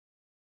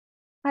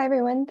Hi,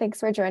 everyone. Thanks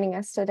for joining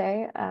us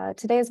today.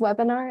 Today's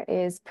webinar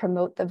is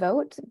Promote the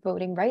Vote,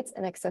 Voting Rights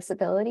and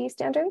Accessibility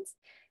Standards,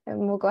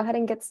 and we'll go ahead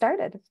and get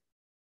started.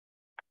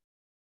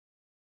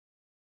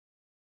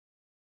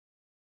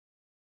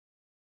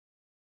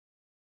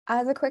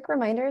 As a quick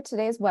reminder,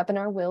 today's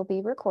webinar will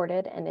be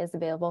recorded and is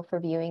available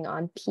for viewing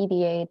on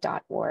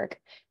pba.org.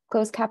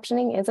 Closed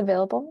captioning is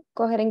available.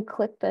 Go ahead and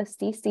click the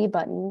CC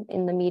button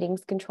in the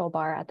meeting's control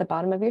bar at the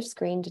bottom of your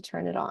screen to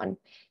turn it on.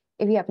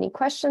 If you have any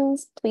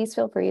questions, please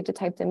feel free to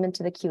type them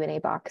into the Q&A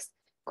box.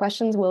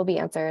 Questions will be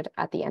answered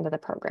at the end of the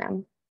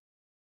program.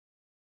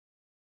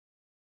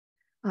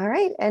 All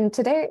right, and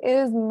today it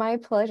is my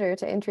pleasure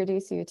to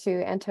introduce you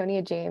to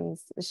Anthonya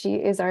James. She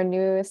is our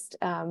newest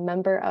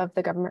member of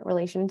the government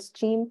relations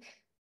team.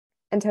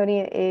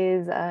 Anthonya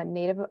is a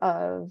native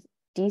of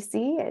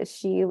DC.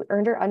 She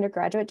earned her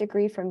undergraduate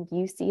degree from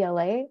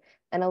UCLA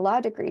and a law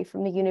degree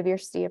from the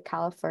University of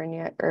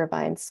California,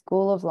 Irvine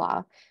School of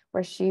Law,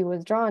 where she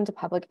was drawn to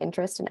public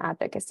interest and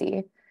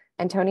advocacy.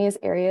 Anthonia's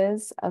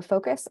areas of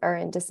focus are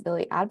in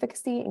disability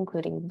advocacy,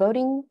 including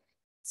voting,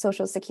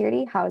 social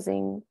security,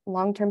 housing,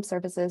 long-term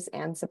services,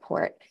 and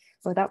support.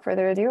 Without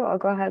further ado, I'll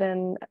go ahead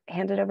and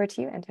hand it over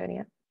to you,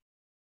 Anthonya.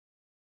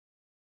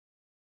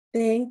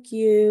 Thank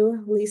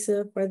you,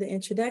 Lisa, for the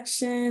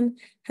introduction.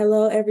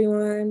 Hello,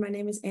 everyone. My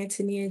name is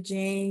Anthonya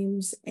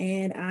James,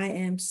 and I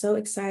am so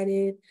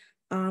excited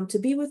to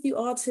be with you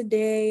all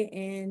today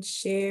and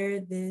share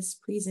this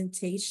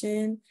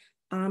presentation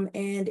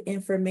and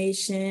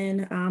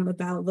information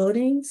about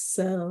voting.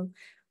 So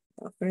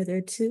without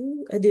further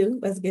ado,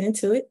 let's get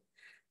into it.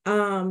 We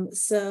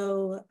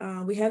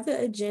have the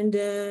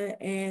agenda,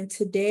 and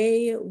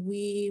today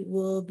we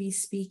will be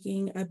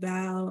speaking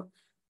about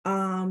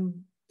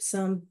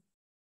the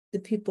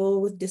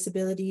people with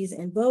disabilities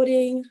and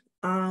voting.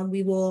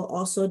 We will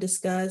also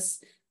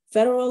discuss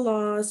federal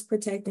laws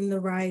protecting the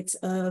rights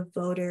of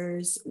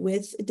voters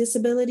with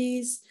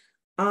disabilities.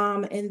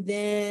 And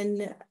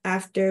then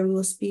after, we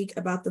will speak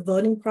about the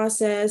voting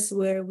process,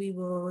 where we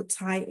will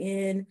tie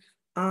in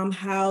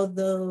how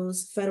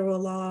those federal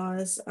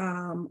laws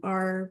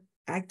are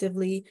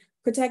actively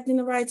protecting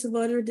the rights of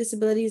voters with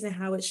disabilities and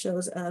how it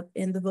shows up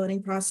in the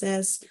voting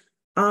process.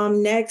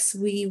 Next,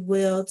 we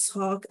will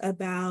talk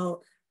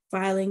about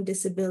filing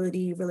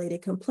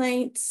disability-related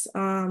complaints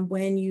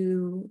when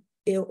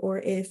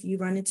if you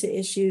run into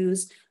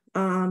issues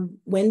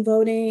when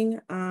voting.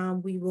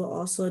 We will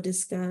also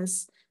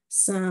discuss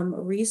some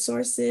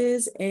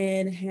resources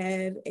and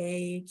have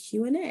a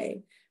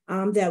Q&A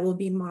that will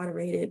be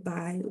moderated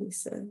by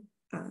Lisa.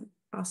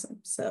 Awesome.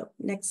 So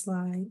next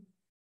slide.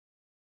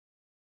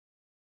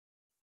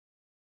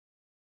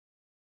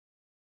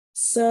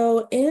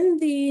 So in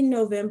the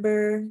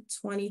November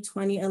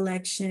 2020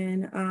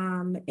 election,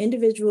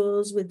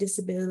 individuals with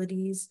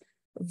disabilities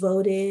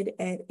voted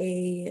at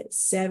a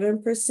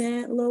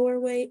 7% lower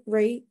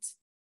rate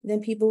than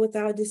people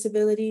without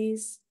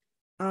disabilities.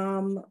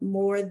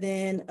 More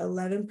than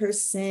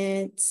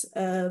 11%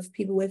 of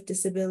people with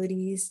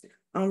disabilities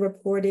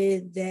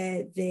reported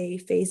that they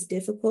face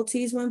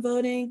difficulties when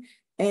voting,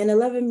 and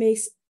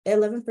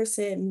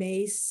 11%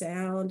 may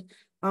sound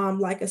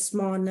like a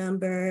small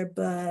number,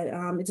 but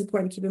it's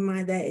important to keep in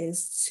mind that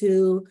is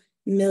 2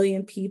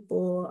 million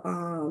people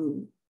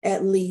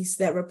at least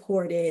that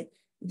reported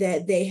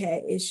that they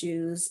had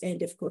issues and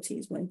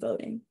difficulties when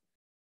voting.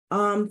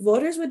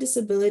 Voters with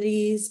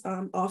disabilities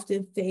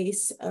often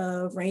face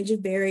a range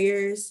of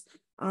barriers,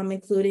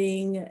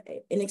 including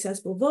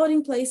inaccessible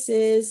voting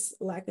places,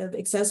 lack of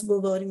accessible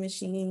voting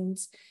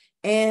machines,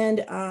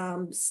 and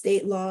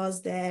state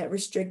laws that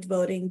restrict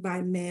voting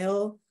by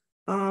mail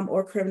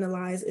or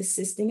criminalize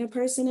assisting a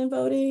person in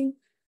voting.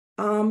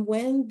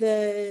 When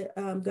the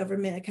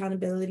Government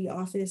Accountability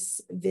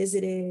Office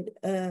visited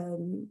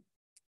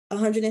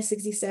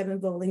 167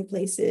 voting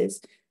places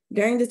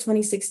during the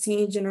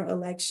 2016 general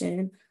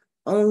election,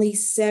 only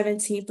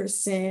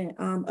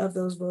 17% of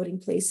those voting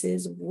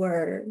places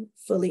were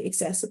fully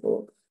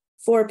accessible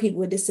for people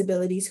with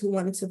disabilities who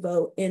wanted to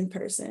vote in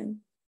person.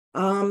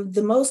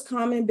 The most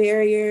common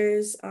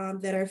barriers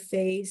that are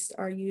faced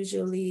are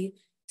usually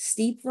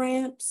steep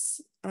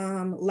ramps,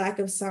 lack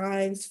of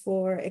signs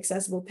for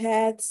accessible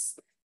paths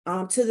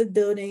to the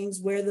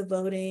buildings where the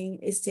voting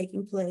is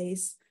taking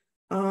place,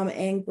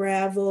 and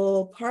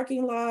gravel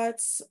parking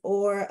lots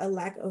or a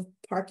lack of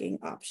parking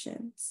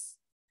options.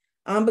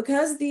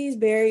 Because of these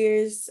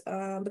barriers,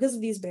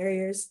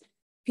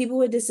 people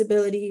with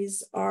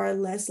disabilities are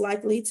less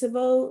likely to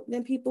vote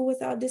than people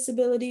without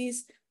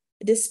disabilities,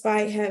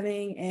 despite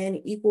having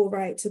an equal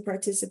right to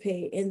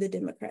participate in the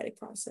democratic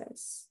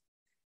process.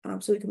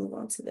 So we can move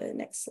on to the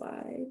next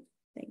slide.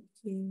 Thank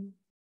you.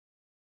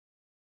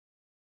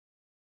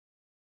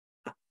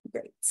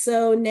 Great.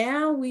 So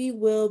now we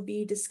will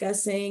be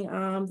discussing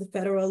the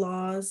federal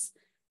laws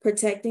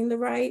protecting the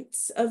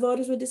rights of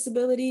voters with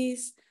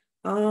disabilities.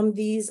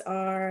 These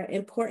are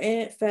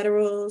important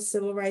federal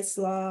civil rights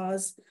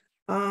laws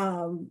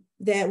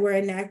that were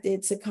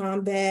enacted to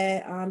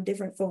combat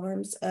different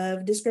forms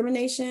of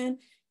discrimination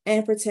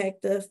and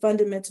protect the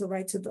fundamental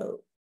right to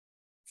vote.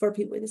 for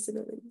people with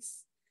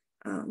disabilities.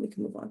 We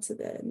can move on to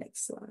the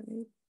next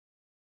slide.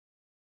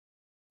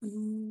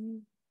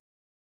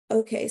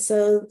 Okay,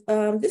 so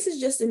this is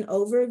just an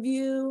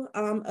overview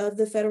of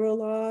the federal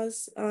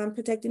laws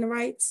protecting the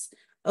rights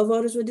of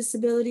voters with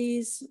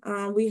disabilities.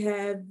 We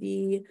have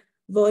the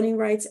Voting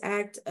Rights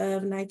Act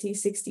of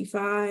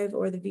 1965,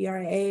 or the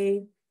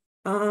VRA.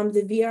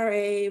 The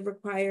VRA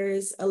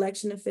requires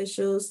election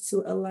officials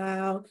to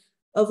allow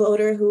a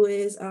voter who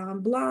is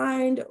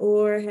blind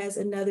or has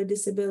another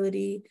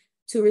disability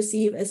to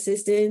receive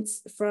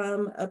assistance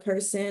from a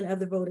person of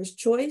the voter's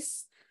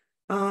choice.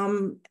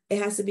 It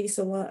has to be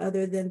someone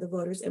other than the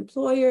voter's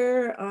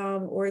employer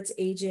or its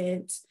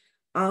agent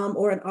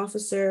or an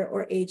officer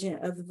or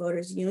agent of the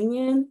voters'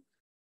 union.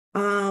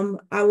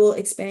 I will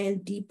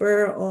expand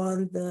deeper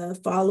on the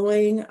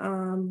following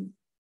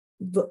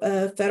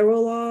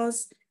federal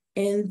laws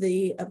in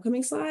the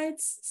upcoming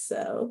slides.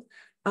 So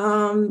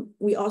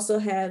we also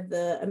have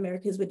the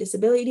Americans with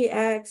Disability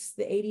Acts,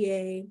 the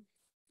ADA,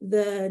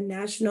 the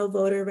National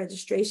Voter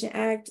Registration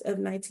Act of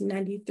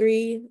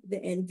 1993, the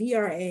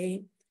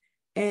NVRA,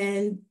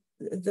 and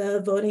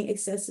the Voting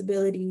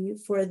Accessibility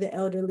for the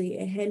Elderly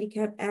and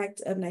Handicapped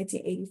Act of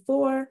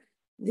 1984,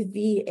 the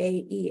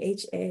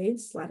VAEHA,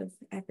 it's a lot of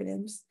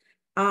acronyms,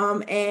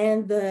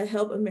 and the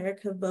Help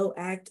America Vote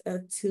Act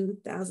of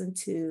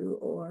 2002,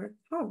 or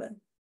HAVA.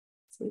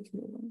 So we can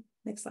move on.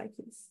 Next slide,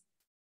 please.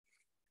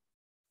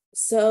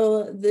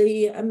 So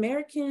the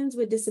Americans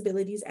with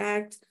Disabilities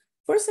Act,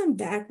 for some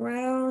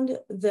background,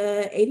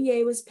 the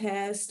ADA was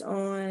passed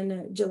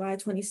on July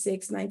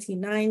 26,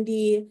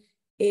 1990.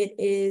 It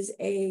is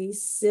a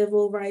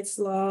civil rights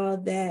law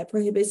that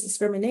prohibits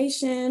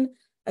discrimination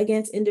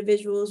against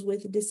individuals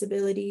with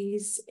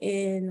disabilities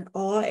in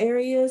all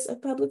areas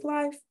of public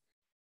life.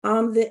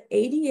 The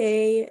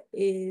ADA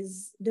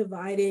is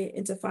divided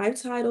into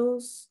 5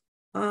 titles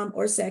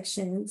or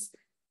sections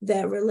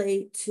that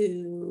relate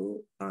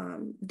to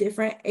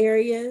different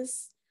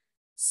areas.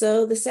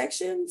 So the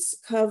sections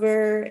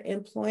cover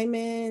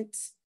employment,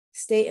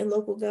 state and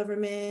local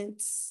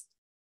governments,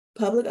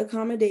 public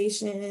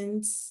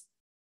accommodations,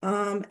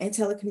 and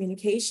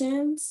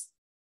telecommunications.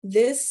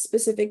 This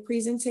specific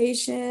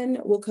presentation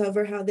will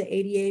cover how the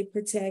ADA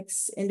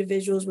protects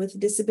individuals with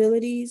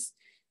disabilities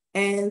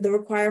and the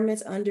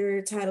requirements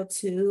under Title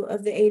II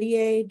of the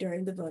ADA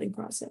during the voting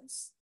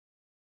process.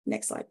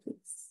 Next slide, please.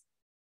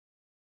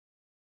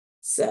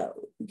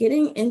 So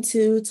getting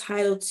into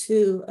Title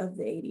II of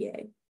the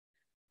ADA.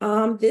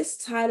 This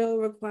title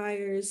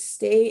requires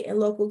state and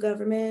local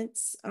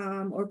governments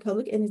or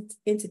public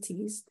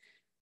entities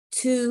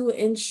to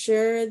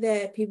ensure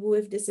that people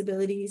with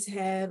disabilities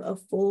have a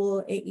full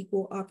and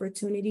equal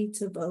opportunity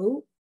to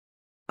vote.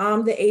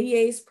 The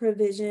ADA's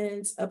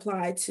provisions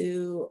apply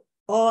to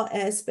all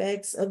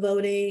aspects of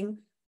voting,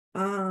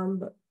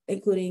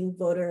 including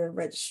voter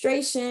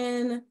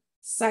registration,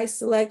 site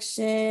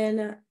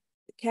selection,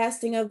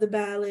 casting of the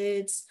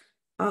ballots,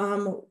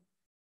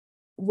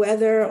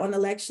 whether on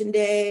election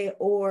day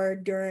or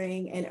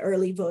during an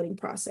early voting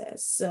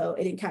process. So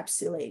it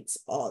encapsulates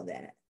all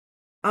that.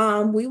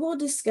 We will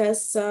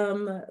discuss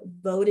some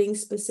voting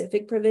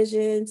specific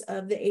provisions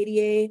of the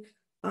ADA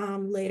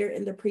later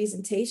in the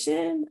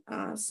presentation.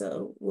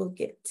 So we'll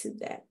get to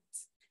that.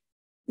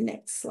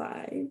 Next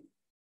slide.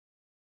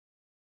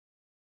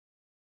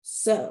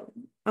 So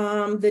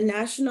the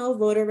National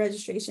Voter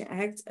Registration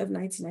Act of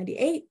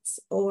 1998,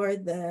 or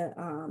the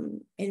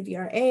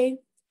NVRA.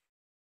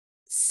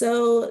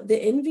 So the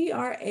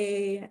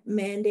NVRA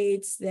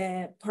mandates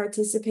that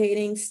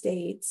participating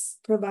states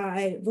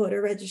provide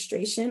voter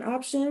registration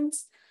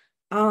options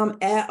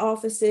at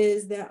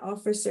offices that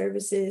offer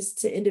services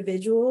to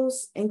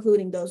individuals,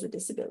 including those with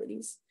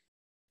disabilities.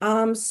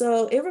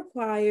 So it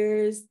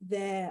requires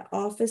that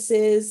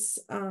offices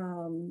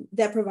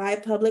that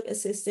provide public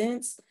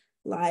assistance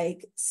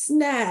like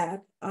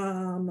SNAP,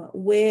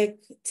 WIC,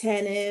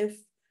 TANF,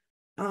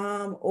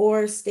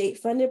 or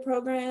state-funded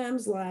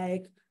programs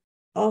like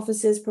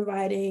offices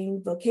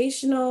providing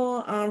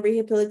vocational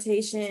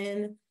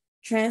rehabilitation,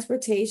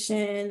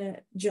 transportation,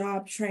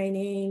 job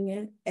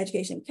training,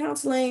 education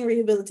counseling,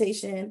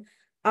 rehabilitation,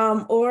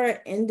 or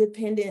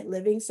independent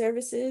living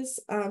services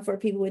for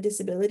people with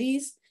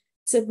disabilities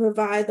to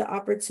provide the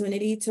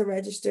opportunity to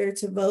register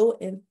to vote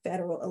in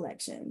federal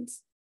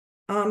elections.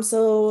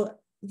 So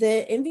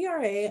the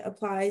NVRA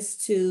applies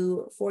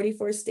to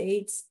 44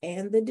 states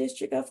and the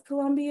District of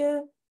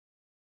Columbia.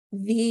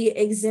 The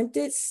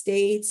exempted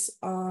states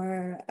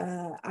are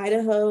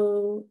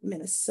Idaho,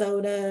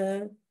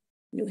 Minnesota,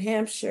 New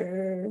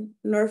Hampshire,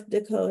 North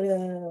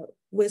Dakota,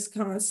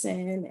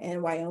 Wisconsin,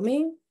 and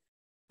Wyoming.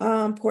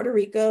 Puerto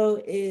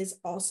Rico is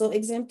also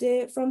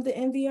exempted from the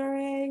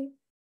NVRA.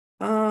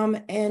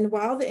 And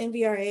while the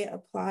NVRA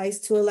applies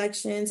to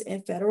elections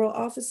in federal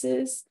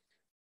offices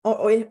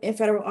or in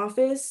federal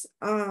office,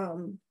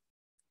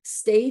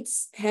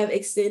 states have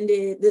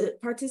extended, the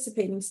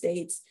participating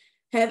states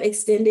have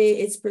extended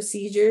its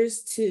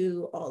procedures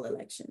to all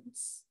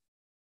elections.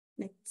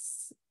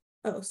 Next,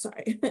 oh,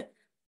 sorry.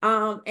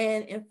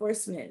 And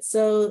enforcement.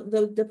 So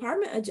the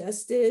Department of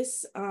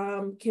Justice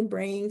can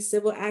bring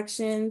civil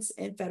actions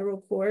in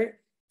federal court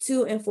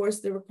to enforce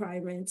the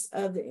requirements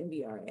of the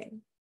NVRA.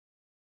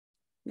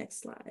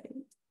 Next slide.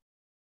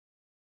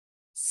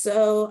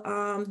 So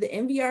the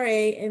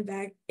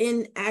NVRA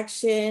in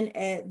action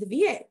at the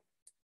VA.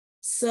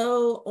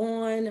 So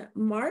on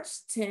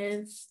March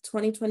 10th,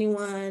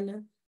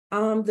 2021,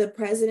 the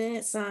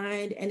president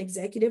signed an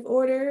executive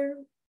order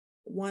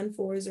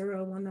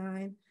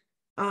 14019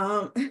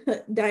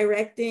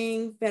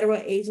 directing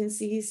federal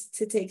agencies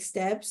to take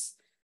steps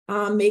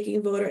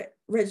making voter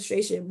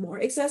registration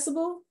more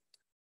accessible.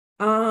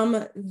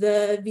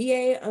 The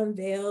VA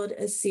unveiled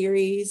a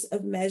series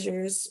of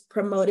measures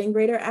promoting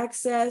greater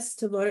access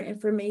to voter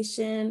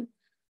information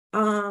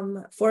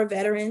for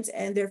veterans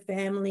and their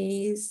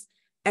families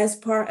as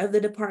part of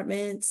the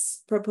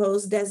department's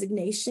proposed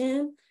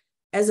designation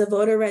as a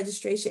voter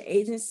registration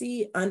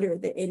agency under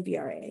the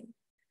NVRA.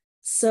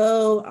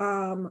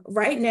 So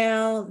right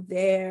now,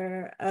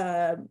 the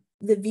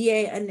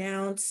VA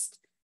announced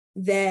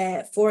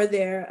that for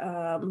their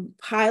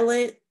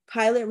pilot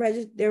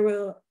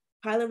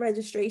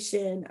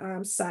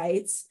registration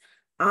sites,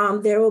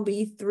 there will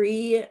be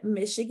 3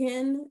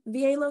 Michigan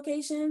VA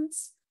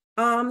locations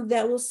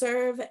that will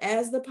serve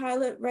as the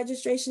pilot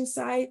registration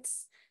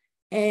sites.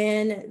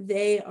 And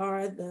they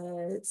are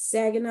the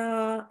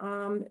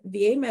Saginaw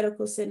VA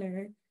Medical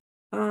Center,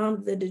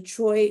 the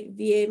Detroit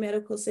VA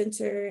Medical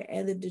Center,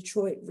 and the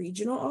Detroit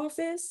Regional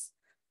Office.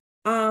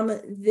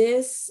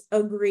 This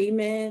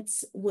agreement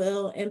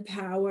will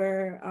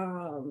empower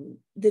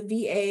the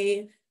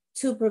VA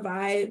to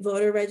provide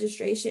voter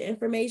registration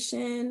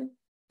information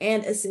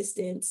and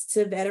assistance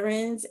to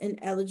veterans and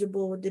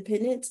eligible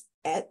dependents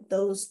at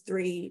those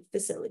 3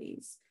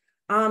 facilities.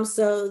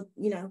 So,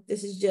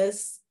 this is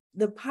just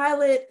the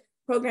pilot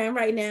program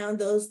right now in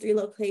those 3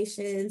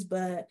 locations,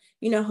 but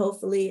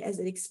hopefully as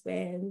it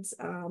expands,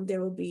 there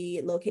will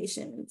be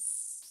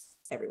locations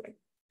everywhere.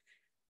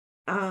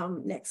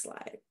 Next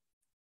slide.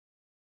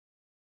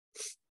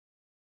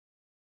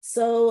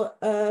 So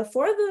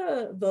for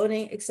the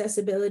Voting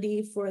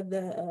Accessibility for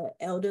the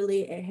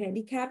Elderly and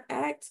Handicapped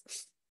Act,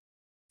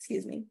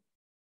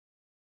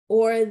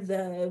 or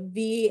the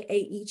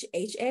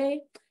VAHHA,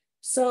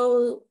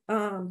 so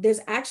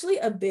there's actually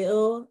a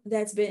bill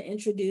that's been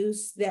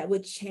introduced that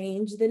would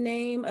change the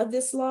name of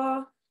this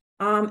law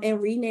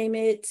and rename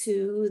it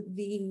to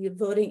the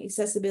Voting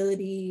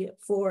Accessibility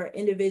for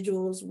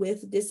Individuals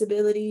with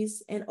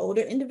Disabilities and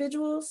Older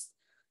Individuals.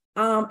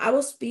 I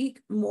will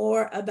speak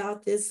more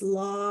about this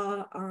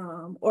law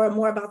or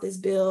more about this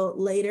bill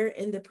later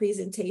in the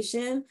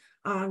presentation.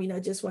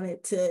 Just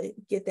wanted to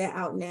get that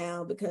out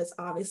now because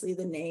obviously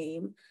the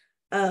name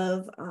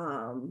of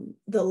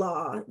the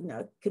law,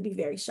 could be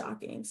very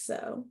shocking.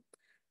 So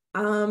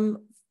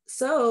the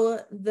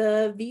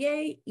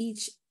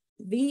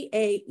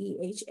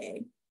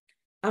VAEHA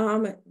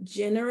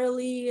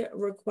generally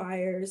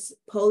requires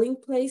polling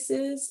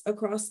places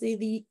across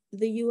the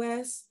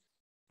US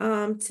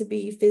to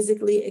be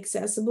physically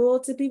accessible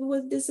to people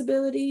with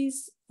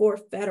disabilities for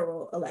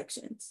federal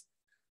elections.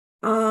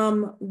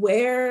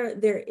 Where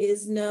there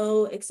is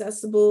no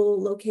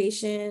accessible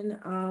location,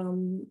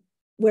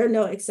 where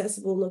no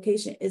accessible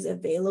location is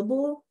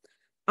available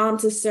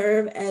to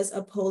serve as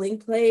a polling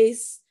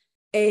place,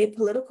 a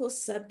political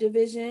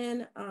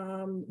subdivision,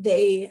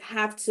 they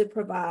have to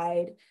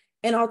provide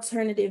an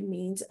alternative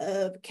means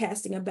of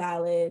casting a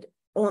ballot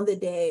on the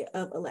day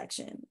of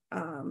election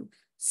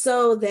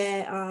so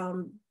that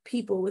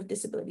people with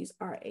disabilities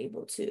are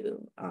able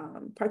to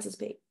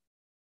participate.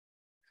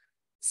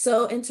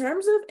 So in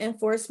terms of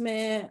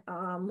enforcement,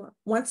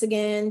 once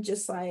again,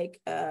 just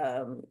like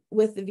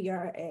with the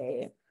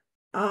VRA,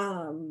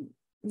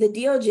 the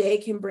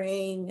DOJ can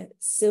bring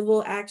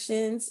civil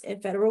actions in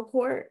federal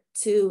court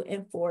to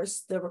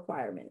enforce the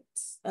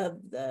requirements of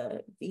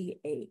the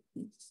VAEHA.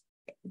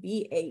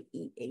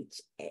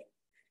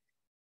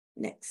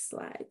 Next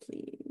slide,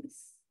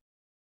 please.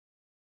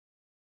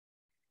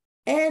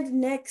 And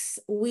next,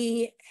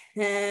 we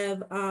have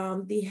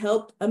the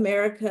Help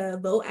America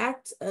Vote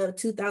Act of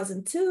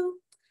 2002.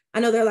 I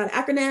know there are a lot of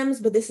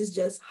acronyms, but this is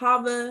just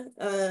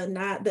HAVA,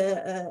 not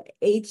the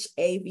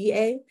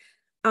HAVA.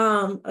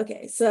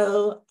 Okay,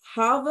 so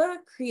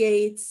HAVA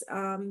creates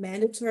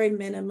mandatory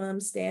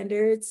minimum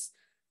standards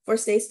for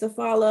states to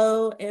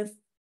follow if,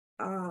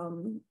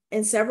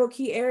 in several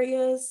key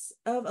areas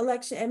of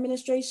election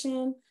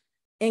administration,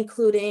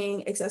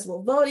 including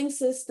accessible voting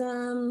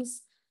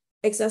systems,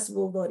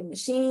 accessible voting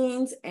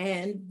machines,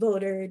 and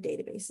voter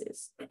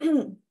databases.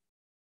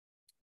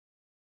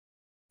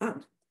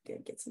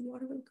 Get some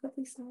water really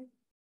quickly, sorry.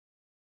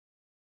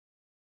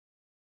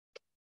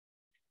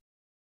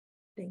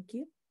 Thank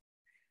you.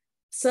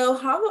 So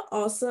HAVA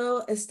also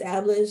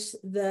established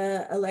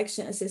the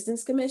Election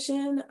Assistance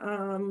Commission,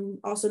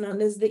 also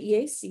known as the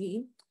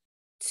EAC,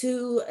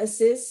 to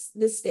assist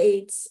the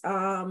states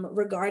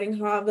regarding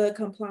HAVA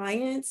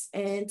compliance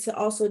and to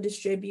also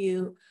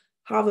distribute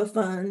HAVA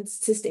funds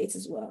to states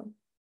as well.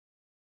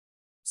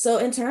 So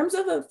in terms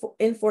of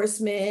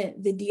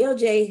enforcement, the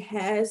DOJ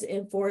has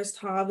enforced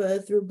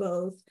HAVA through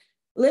both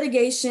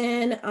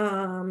litigation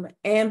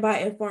and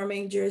by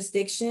informing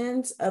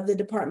jurisdictions of the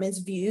department's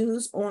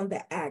views on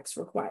the Act's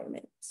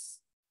requirements.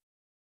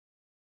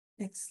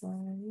 Next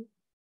slide.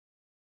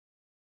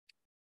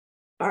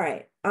 All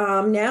right,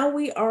 now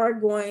we are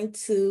going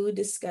to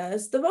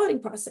discuss the voting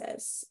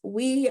process.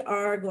 We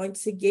are going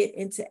to get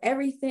into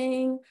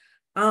everything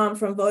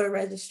from voter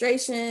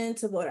registration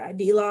to voter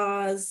ID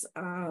laws,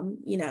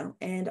 you know,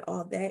 and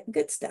all that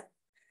good stuff.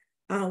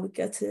 We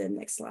go to the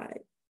next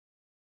slide.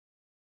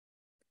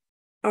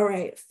 All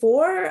right,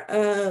 for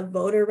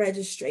voter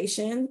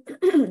registration,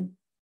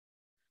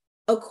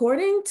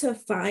 according to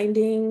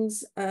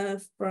findings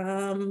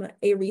from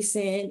a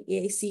recent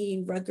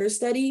EAC Rutgers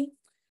study,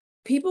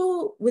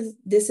 people with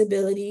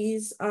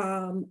disabilities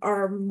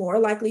are more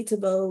likely to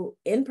vote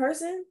in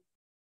person,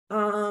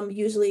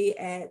 usually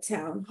at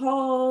town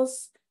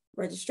halls,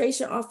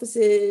 registration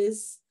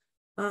offices,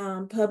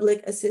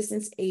 public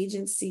assistance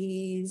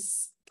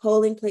agencies,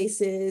 polling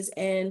places,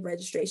 and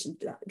registration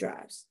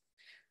drives.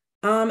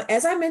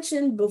 As I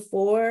mentioned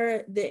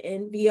before, the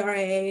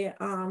NVRA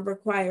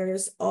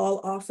requires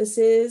all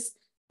offices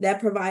that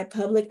provide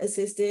public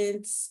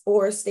assistance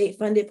or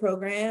state-funded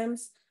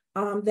programs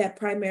that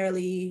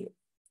primarily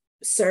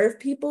serve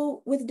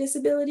people with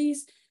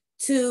disabilities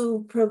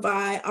to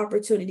provide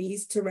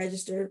opportunities to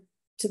register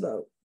to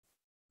vote.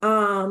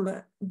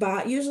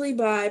 Usually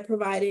by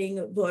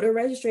providing voter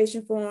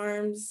registration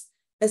forms,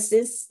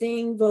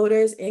 assisting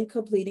voters in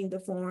completing the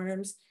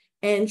forms,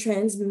 and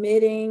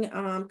transmitting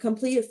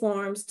completed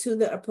forms to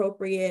the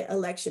appropriate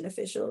election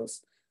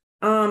officials.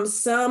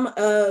 Some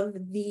of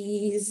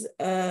these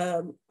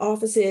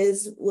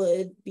offices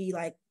would be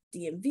like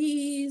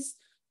DMVs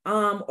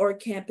or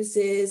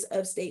campuses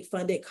of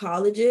state-funded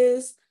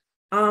colleges.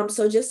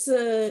 So just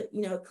to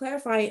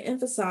clarify and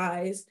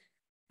emphasize,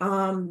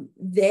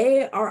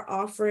 they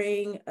offer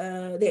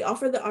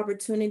the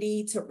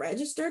opportunity to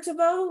register to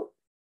vote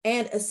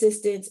and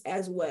assistance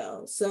as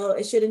well. So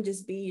it shouldn't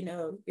just be,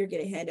 you're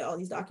getting handed all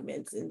these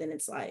documents and then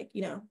it's like,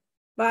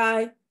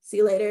 bye, see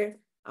you later.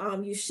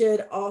 You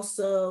should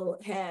also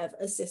have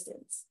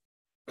assistance.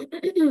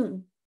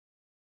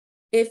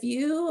 If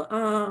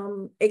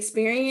you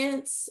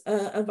experience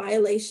a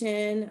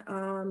violation,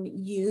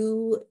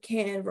 you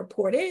can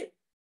report it.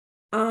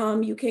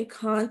 You can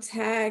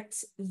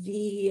contact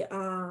the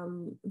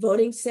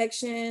voting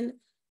section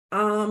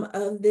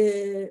of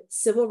the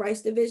Civil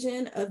Rights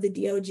Division of the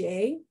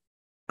DOJ.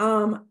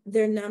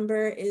 Their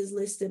number is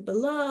listed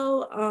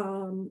below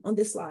on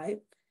this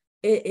slide.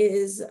 It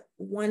is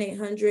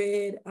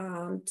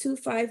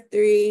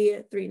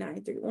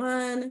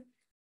 1-800-253-3931.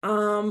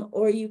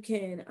 Or you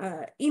can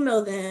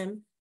email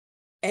them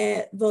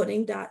at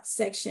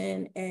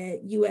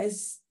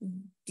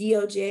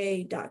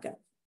voting.section@usdoj.gov.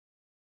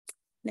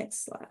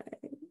 Next slide.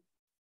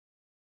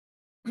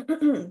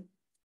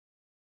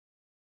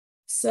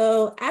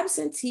 So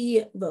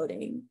absentee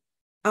voting.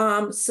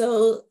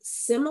 So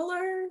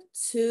similar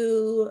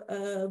to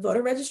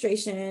voter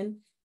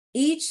registration,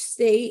 each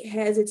state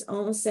has its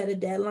own set of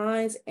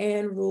deadlines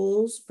and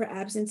rules for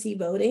absentee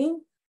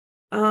voting.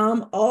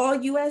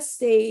 All US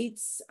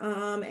states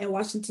and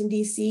Washington,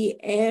 D.C.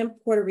 and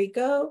Puerto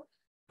Rico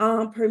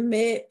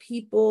permit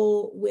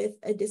people with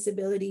a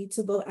disability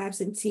to vote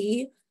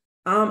absentee,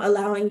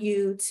 allowing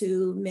you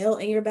to mail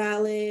in your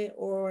ballot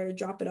or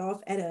drop it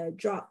off at a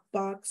drop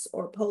box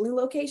or polling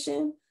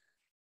location.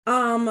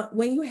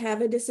 When you have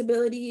a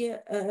disability,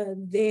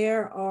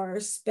 there are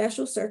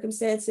special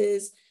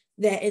circumstances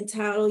that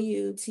entitle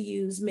you to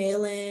use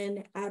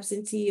mail-in,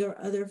 absentee, or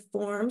other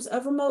forms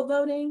of remote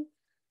voting.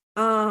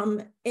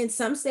 In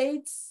some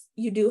states,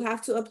 you do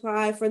have to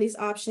apply for these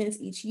options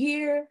each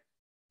year.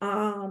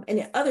 And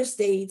in other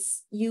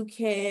states, you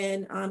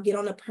can get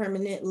on a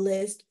permanent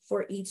list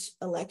for each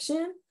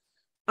election.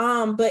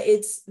 But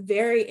it's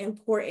very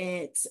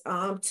important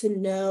to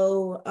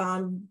know,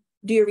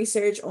 do your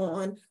research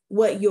on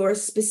what your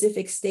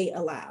specific state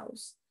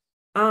allows.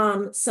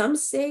 Some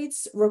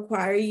states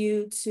require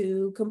you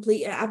to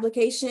complete an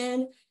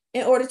application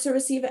in order to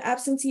receive an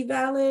absentee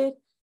ballot,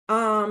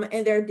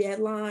 and their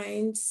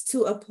deadlines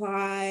to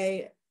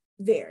apply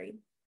vary.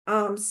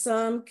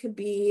 Some could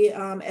be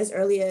as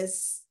early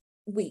as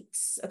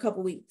weeks, a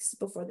couple weeks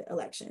before the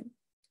election.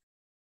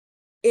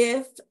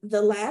 If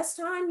the last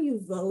time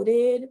you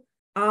voted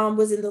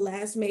was in the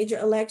last major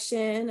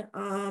election,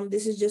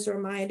 this is just a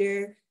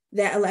reminder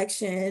that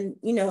election,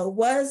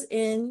 was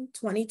in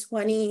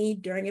 2020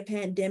 during a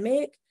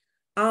pandemic.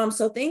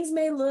 So things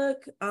may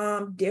look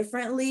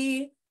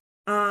differently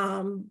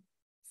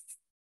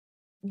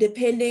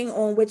depending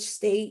on which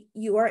state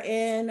you are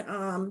in.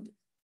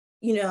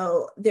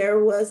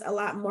 There was a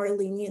lot more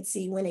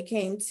leniency when it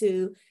came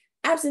to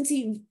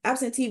absentee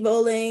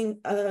voting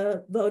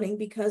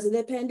because of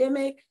the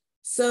pandemic.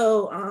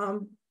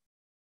 So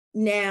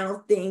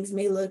now things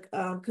may look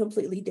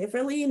completely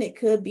differently, and it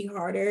could be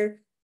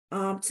harder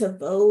to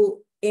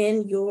vote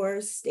in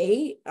your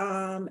state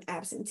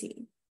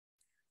absentee.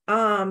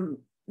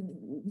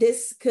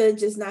 this could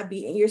just not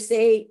be in your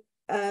state.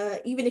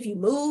 Even if you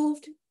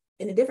moved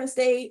in a different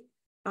state,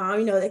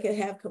 they could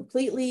have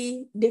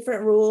completely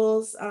different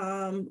rules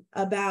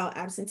about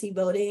absentee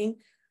voting.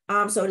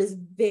 So it is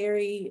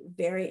very,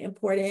 very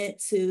important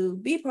to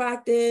be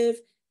proactive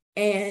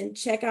and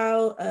check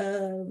out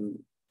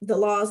the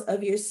laws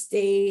of your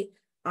state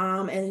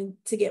and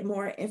to get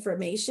more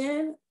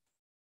information,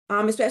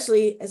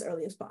 especially as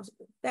early as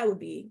possible. That would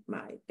be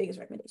my biggest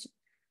recommendation.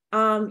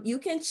 You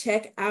can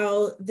check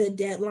out the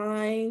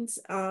deadlines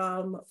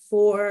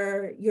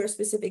for your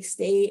specific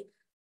state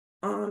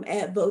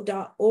at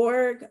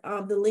vote.org.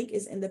 The link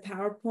is in the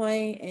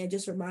PowerPoint, and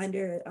just a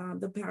reminder,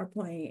 the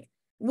PowerPoint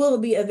will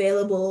be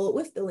available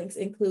with the links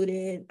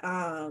included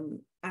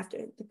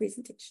after the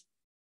presentation.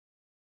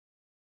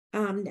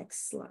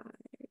 Next slide.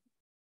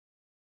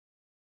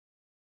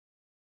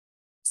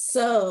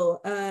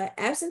 So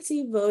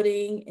absentee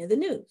voting in the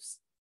news.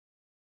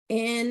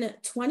 In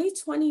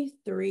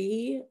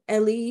 2023,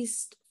 at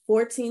least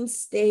 14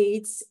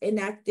 states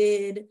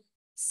enacted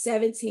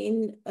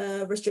 17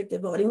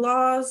 restricted voting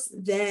laws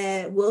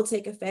that will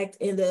take effect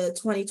in the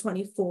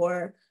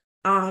 2024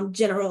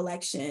 general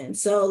election.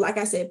 So like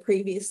I said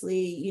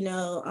previously,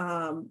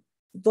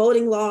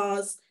 voting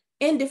laws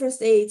in different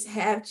states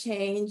have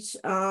changed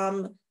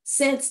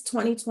since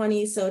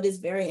 2020. So it is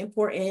very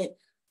important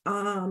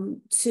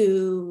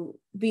to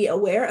be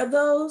aware of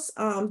those.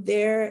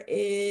 There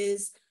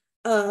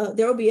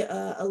will be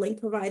a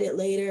link provided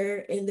later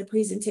in the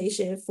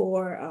presentation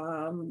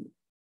for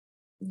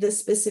the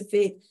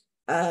specific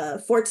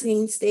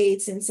 14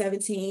 states and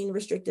 17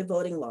 restricted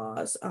voting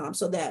laws.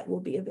 So that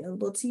will be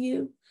available to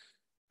you.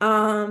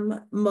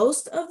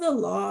 Most of the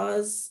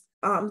laws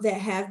that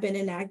have been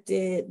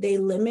enacted, they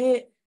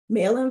limit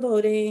mail-in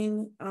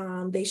voting,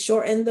 they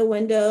shorten the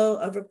window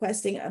of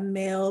requesting a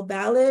mail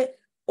ballot,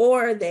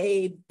 or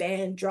they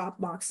ban drop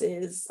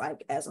boxes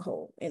like as a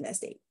whole in that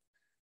state.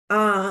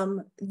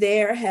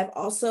 There have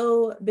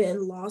also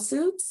been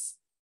lawsuits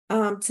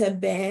to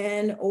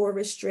ban or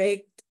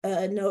restrict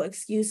no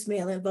excuse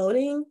mail-in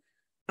voting.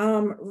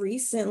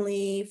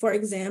 Recently, for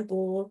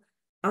example,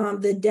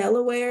 the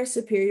Delaware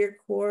Superior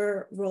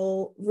Court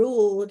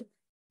ruled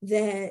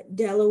that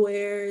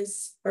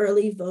Delaware's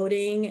early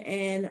voting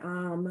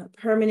and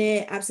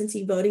permanent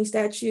absentee voting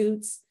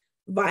statutes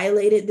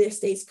violated their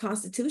state's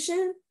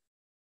constitution.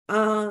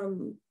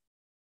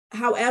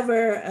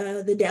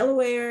 However, the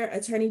Delaware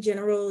Attorney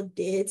General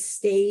did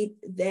state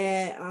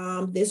that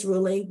this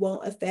ruling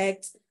won't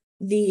affect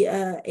the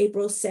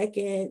April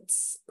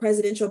 2nd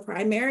presidential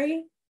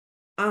primary.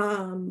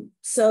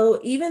 So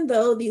even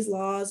though these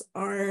laws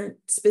aren't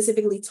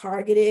specifically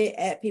targeted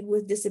at people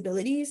with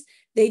disabilities,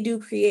 they do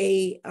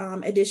create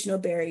additional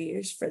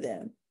barriers for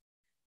them.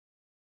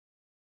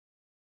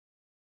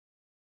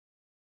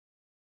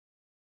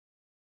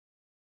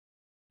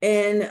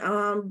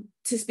 And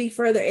to speak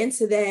further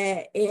into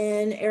that,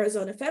 in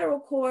Arizona federal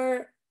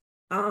court,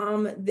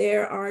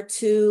 there are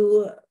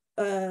two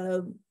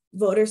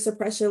voter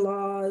suppression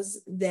laws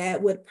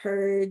that would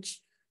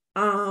purge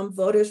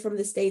voters from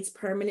the state's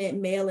permanent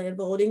mail-in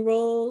voting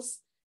rolls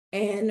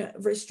and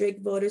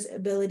restrict voters'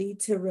 ability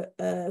to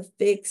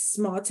fix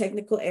small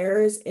technical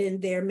errors in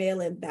their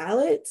mail-in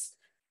ballots.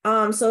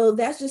 So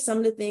that's just some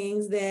of the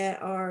things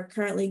that are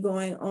currently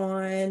going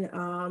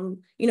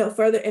on,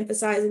 further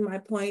emphasizing my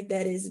point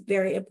that is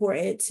very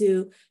important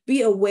to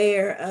be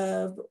aware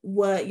of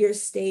what your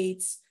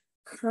state's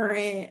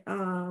current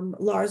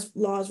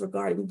laws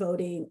regarding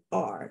voting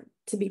are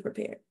to be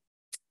prepared.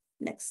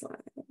 Next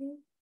slide.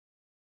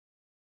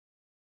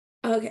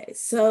 Okay,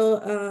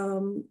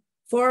 so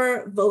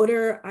for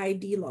voter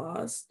ID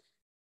laws,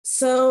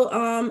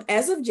 so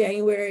as of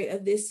January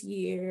of this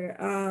year,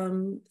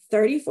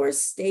 34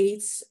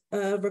 states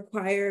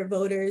require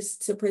voters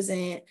to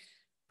present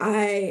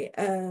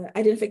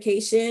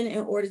identification in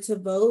order to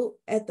vote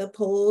at the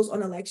polls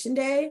on election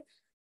day.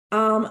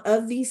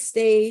 Of these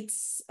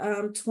states,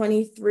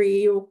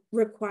 23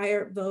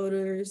 require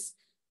voters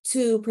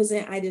to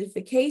present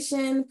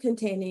identification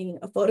containing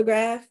a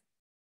photograph.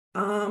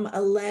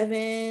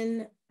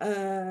 11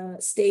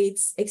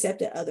 states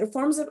accepted other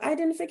forms of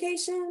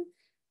identification,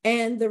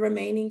 and the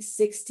remaining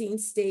 16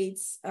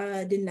 states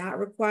did not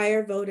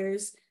require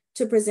voters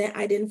to present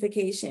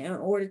identification in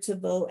order to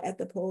vote at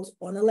the polls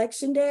on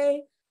election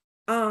day.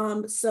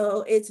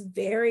 So it's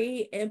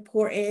very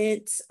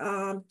important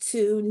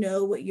to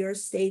know what your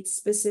state's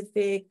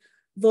specific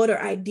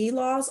voter ID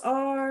laws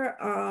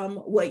are,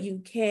 what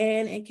you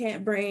can and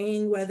can't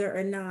bring, whether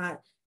or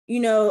not,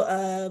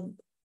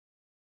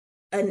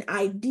 an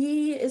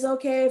ID is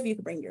okay, if you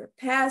can bring your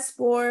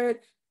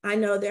passport. I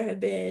know there have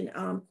been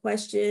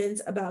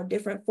questions about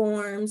different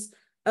forms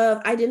of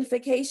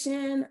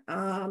identification.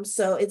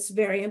 So it's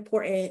very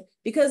important,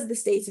 because the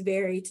states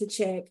vary, to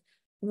check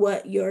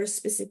what your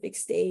specific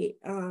state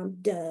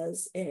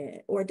does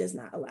or does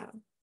not allow.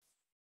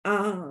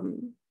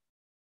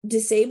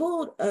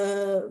 Disabled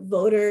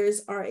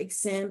voters are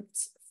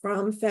exempt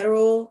from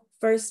federal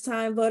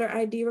first-time voter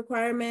ID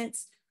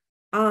requirements.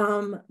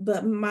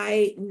 but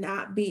might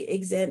not be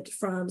exempt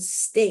from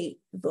state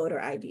voter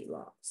ID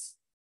laws.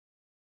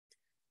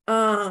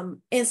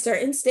 In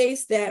certain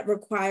states that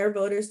require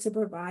voters to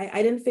provide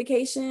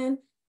identification,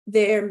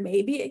 there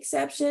may be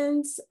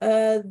exceptions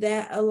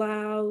that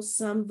allow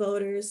some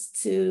voters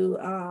to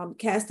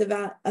cast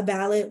a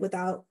ballot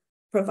without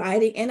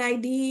providing an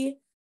ID.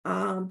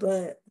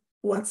 But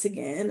once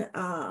again,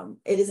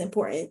 it is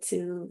important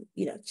to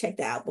check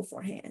that out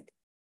beforehand.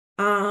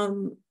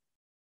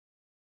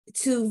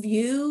 To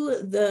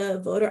view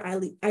the voter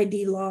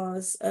ID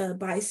laws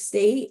by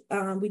state,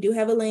 we do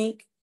have a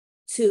link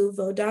to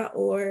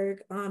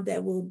vote.org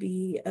that will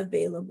be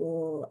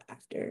available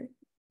after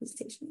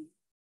presentation.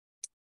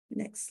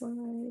 Next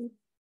slide.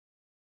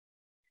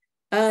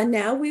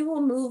 Now we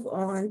will move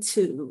on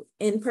to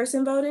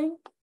in-person voting.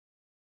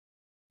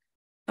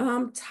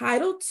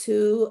 Title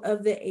II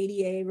of the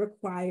ADA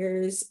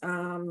requires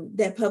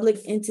that public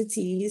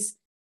entities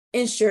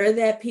ensure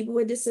that people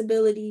with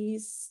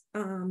disabilities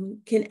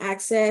can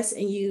access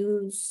and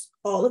use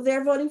all of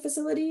their voting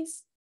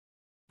facilities.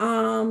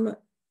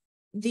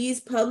 These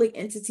public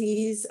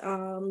entities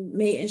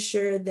may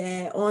ensure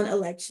that on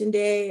election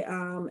day,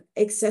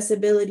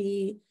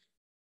 accessibility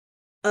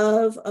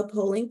of a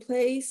polling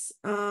place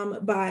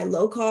by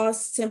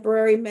low-cost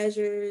temporary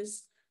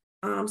measures,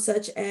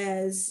 such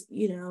as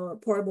a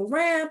portable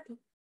ramp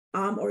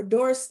or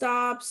door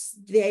stops.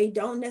 They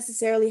don't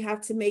necessarily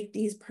have to make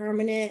these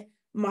permanent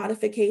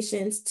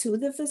modifications to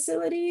the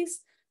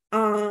facilities,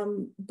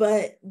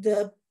 but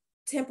the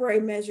temporary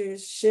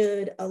measures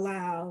should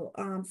allow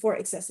for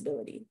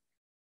accessibility.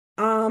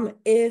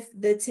 If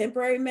the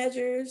temporary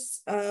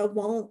measures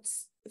won't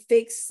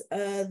fix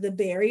the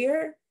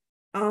barrier,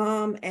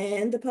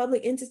 and the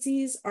public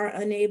entities are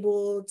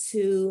unable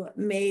to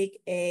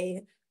make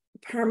a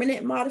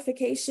permanent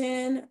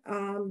modification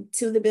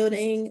to the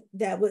building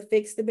that would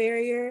fix the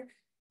barrier,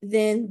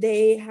 then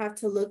they have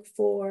to look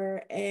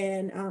for,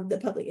 and the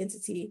public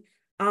entity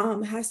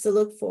has to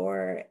look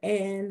for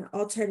an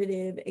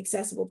alternative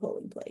accessible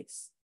polling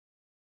place.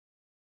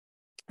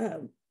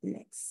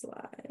 Next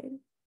slide.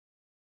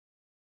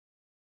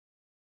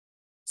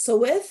 So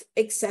with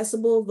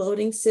accessible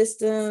voting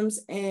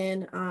systems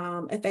and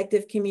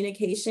effective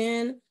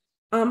communication,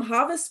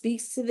 HAVA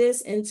speaks to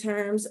this in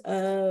terms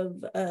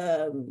of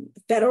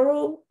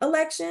federal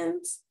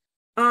elections,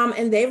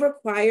 and they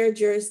require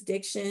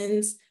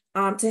jurisdictions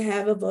to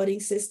have a voting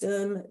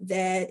system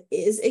that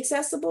is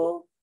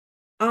accessible.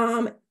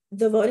 The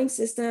voting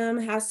system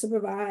has to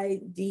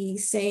provide the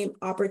same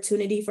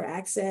opportunity for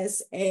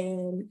access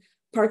and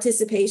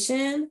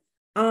participation,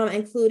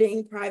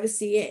 including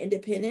privacy and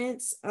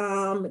independence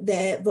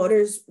that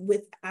voters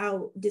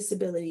without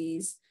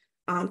disabilities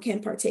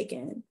can partake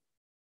in.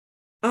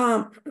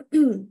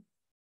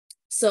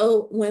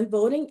 So when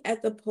voting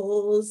at the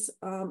polls,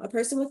 a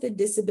person with a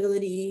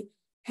disability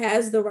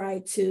has the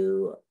right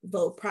to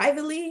vote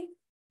privately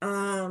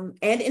and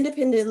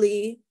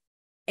independently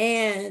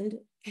and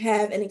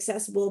have an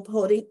accessible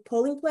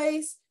polling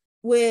place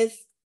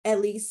with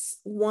at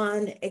least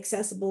one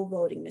accessible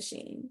voting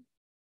machine.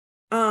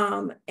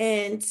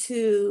 And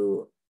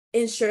to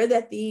ensure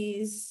that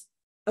these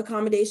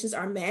accommodations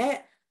are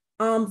met,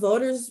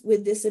 voters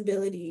with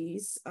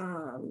disabilities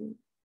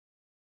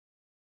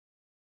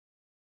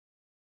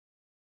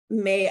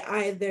may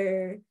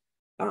either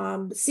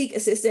seek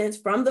assistance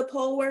from the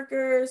poll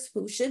workers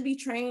who should be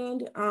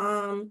trained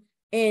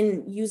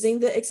in using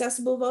the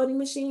accessible voting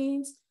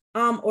machines,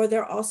 or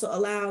they're also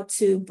allowed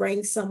to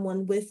bring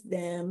someone with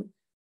them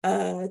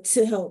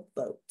to help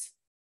vote.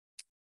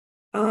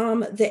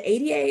 The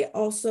ADA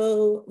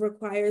also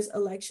requires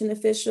election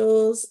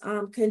officials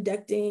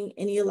conducting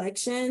any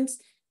elections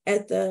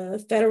at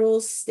the federal,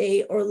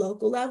 state, or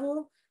local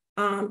level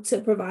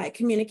to provide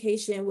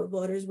communication with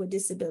voters with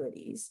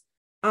disabilities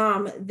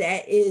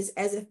that is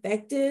as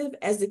effective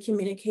as the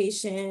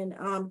communication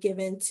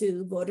given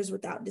to voters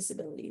without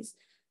disabilities.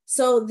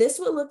 So this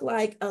would look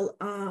like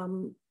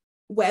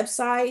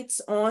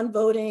websites on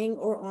voting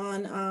or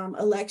on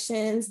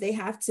elections. They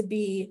have to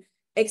be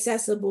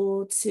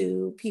accessible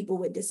to people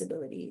with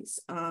disabilities.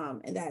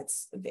 And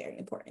that's very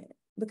important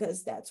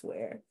because that's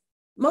where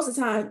most of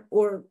the time,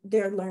 or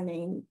they're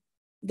learning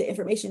the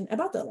information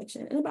about the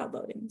election and about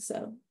voting.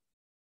 So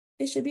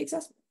it should be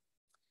accessible.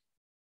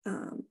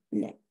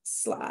 Next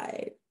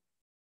slide.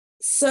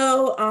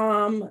 So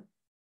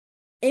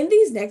in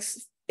these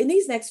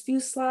next few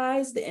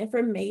slides, the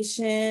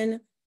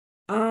information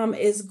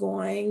is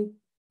going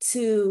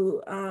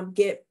to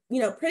get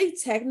pretty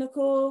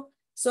technical.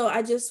 So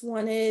I just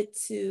wanted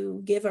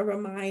to give a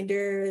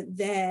reminder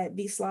that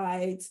these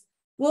slides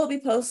will be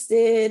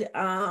posted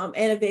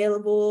and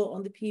available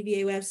on the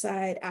PVA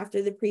website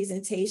after the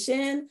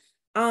presentation.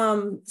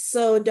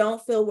 So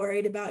don't feel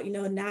worried about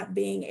not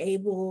being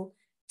able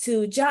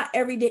to jot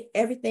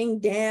everything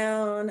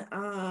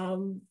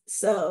down.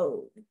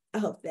 So I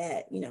hope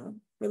that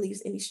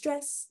relieves any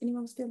stress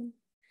anyone was feeling.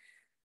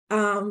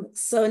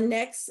 So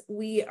next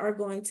we are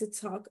going to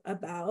talk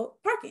about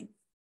parking.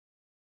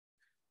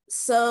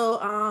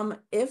 So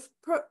if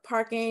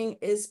parking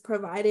is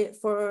provided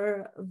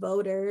for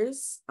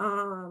voters,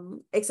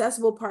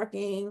 accessible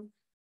parking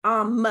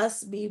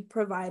must be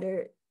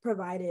provided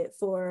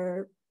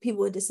for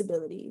people with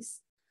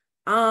disabilities.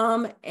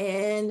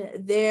 And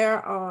there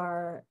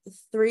are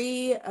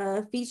three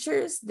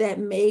features that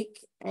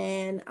make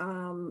an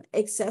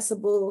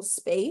accessible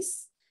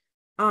space: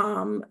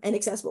 an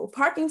accessible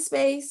parking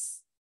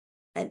space,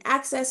 an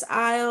access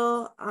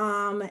aisle,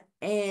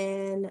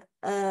 and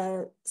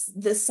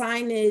the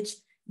signage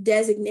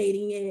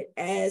designating it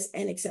as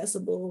an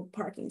accessible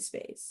parking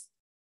space.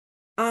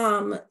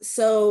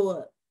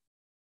 So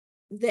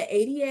the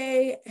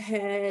ADA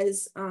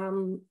has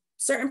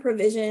certain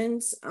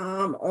provisions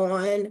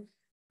on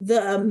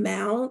the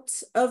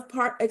amount of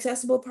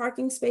accessible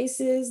parking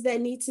spaces that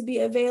need to be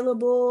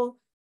available,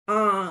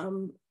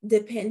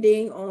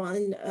 depending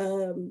on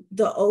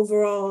the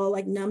overall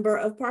like number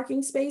of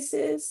parking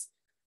spaces,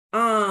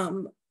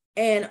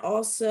 and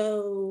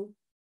also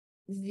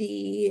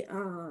the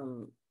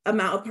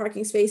amount of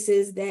parking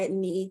spaces that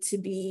need to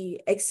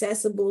be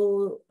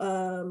accessible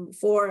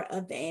for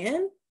a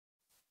van.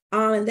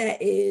 And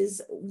that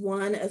is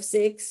 1 of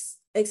 6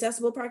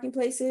 accessible parking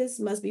places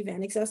must be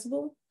van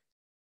accessible.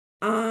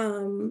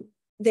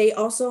 They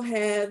also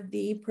have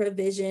the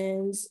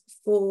provisions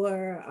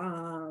for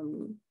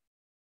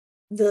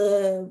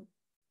the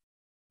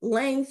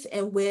length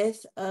and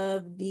width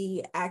of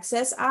the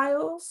access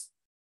aisles.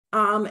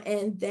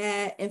 And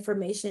that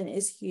information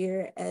is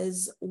here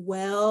as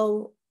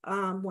well.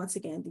 Once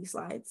again, these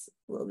slides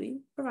will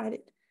be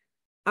provided.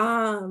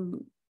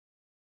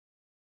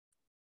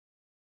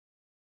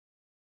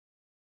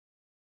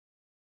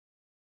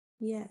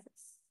 Yes.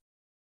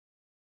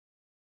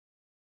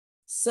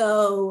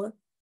 So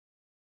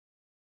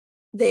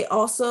they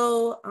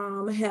also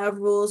have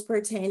rules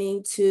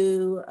pertaining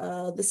to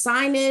the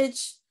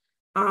signage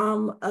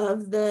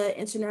of the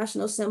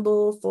international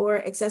symbol for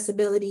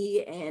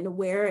accessibility and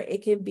where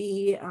it can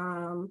be,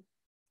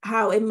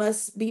 how it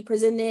must be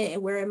presented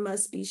and where it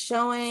must be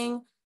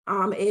showing.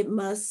 It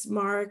must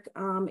mark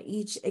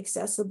each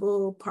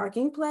accessible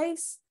parking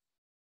place.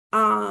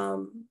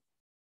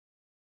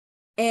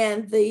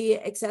 And the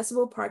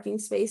accessible parking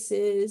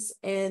spaces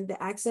and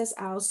the access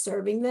aisles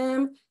serving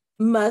them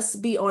must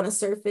be on a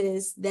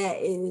surface that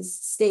is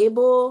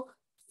stable,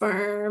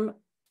 firm,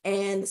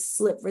 and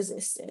slip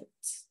resistant.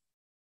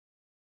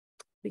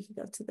 We can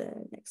go to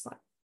the next slide.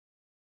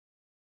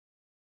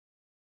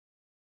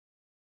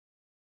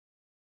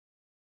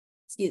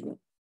 Excuse me.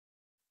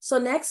 So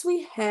next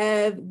we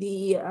have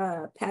the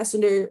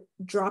passenger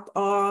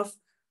drop-off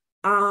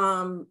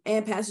and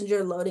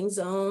passenger loading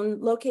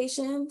zone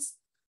locations.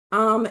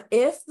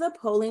 If the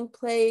polling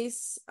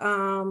place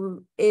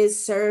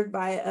is served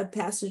by a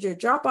passenger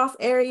drop-off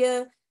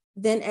area,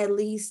 then at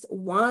least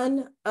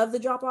one of the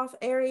drop-off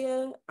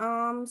areas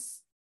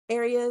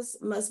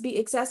must be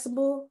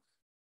accessible.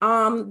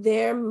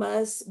 There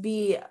must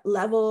be a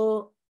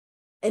level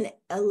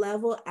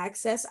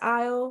access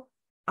aisle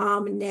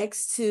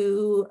next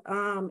to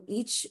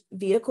each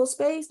vehicle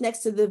space, next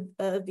to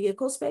the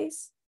vehicle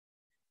space.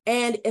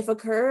 And if a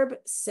curb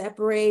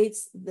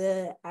separates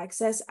the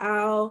access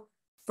aisle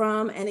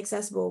from an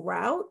accessible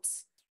route,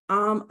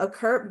 a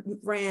curb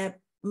ramp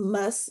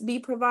must be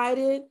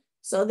provided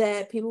so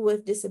that people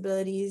with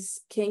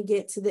disabilities can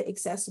get to the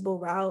accessible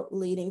route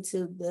leading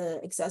to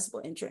the accessible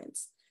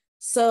entrance.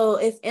 So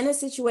if in a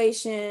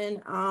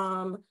situation,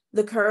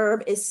 the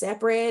curb is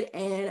separate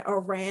and a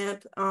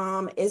ramp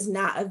is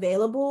not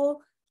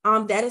available,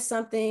 that is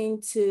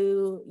something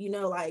to,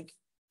 like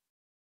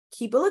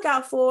keep a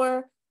lookout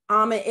for.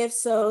 And if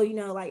so,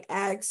 like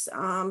ask,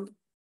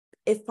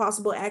 if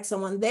possible, ask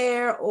someone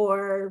there,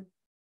 or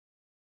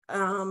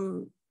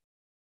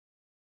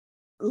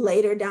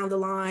later down the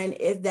line,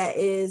 if that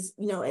is,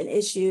 an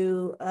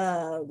issue,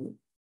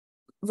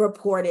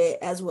 report it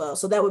as well.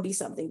 So that would be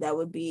something that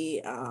would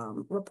be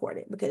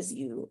reported because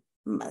you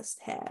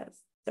must have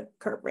the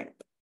curb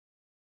ramp.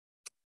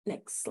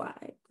 Next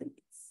slide, please.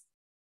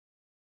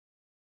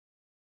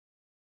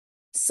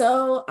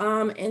 So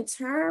in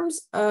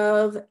terms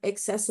of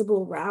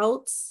accessible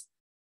routes,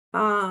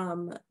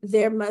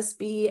 there must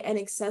be an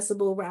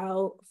accessible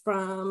route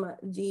from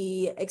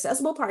the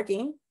accessible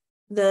parking.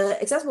 The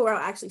accessible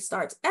route actually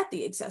starts at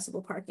the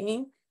accessible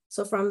parking.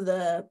 So from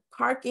the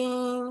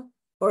parking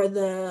or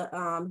the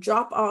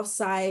drop-off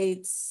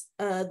sites,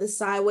 the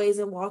sideways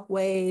and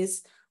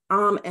walkways,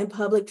 and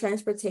public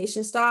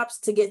transportation stops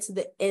to get to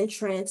the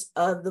entrance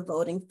of the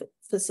voting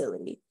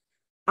facility.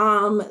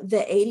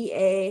 The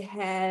ADA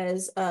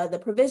has the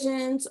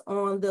provisions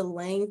on the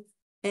length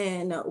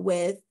and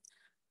width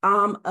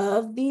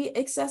of the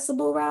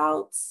accessible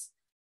routes.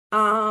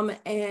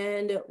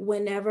 And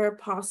whenever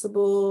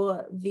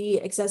possible,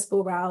 the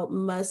accessible route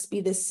must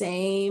be the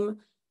same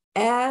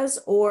as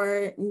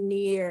or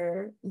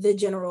near the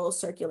general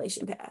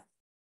circulation path.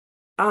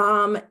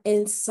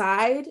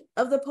 Inside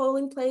of the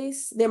polling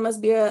place, there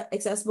must be an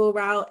accessible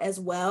route as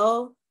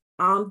well.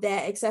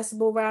 That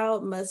accessible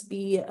route must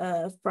be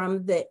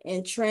from the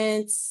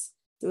entrance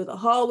through the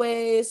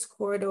hallways,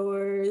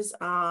 corridors,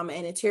 and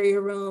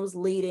interior rooms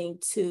leading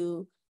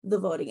to the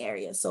voting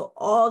area. So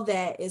all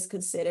that is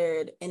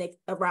considered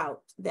a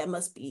route that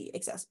must be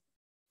accessible.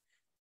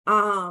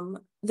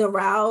 The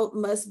route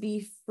must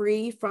be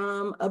free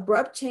from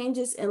abrupt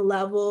changes in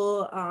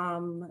level,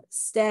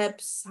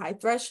 steps, high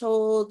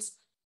thresholds,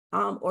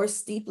 or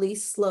steeply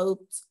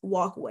sloped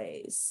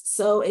walkways.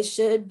 So it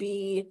should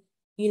be,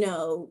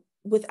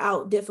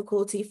 without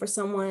difficulty for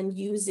someone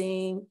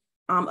using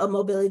a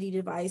mobility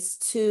device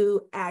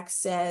to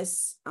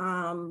access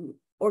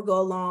or go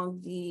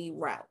along the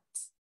route.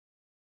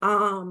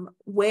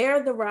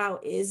 Where the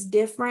route is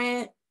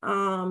different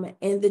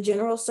in the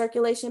general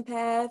circulation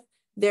path,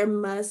 there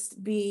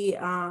must be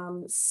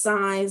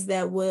signs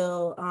that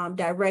will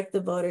direct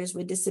the voters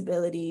with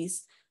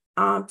disabilities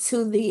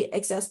to the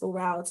accessible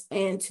routes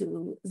and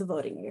to the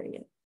voting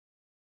area.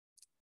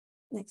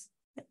 Next.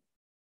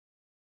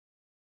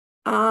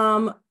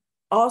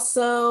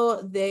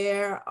 Also,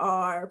 there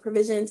are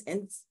provisions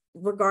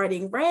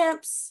regarding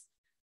ramps.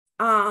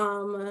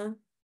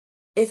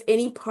 If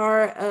any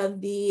part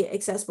of the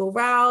accessible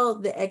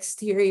route, the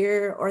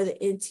exterior or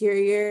the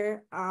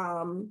interior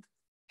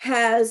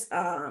has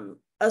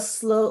a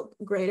slope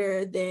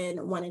greater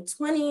than 1 in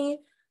 20,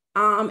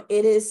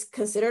 it is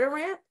considered a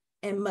ramp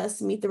and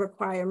must meet the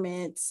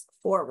requirements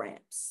for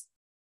ramps.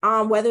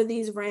 Whether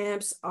these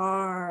ramps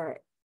are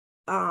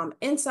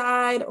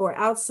inside or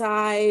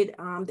outside,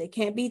 they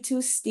can't be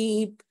too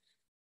steep.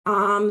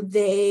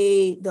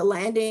 The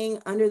landing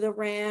under the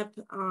ramp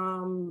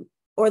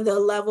or the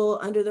level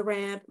under the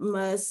ramp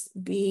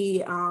must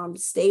be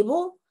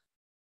stable.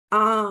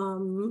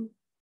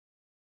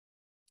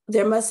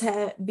 There must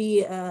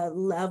be a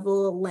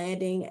level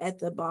landing at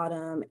the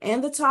bottom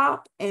and the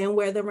top, and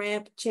where the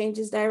ramp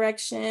changes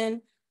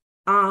direction,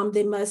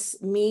 they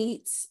must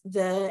meet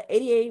the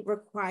ADA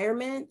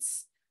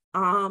requirements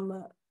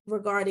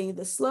regarding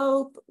the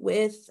slope,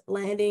 width,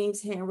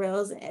 landings,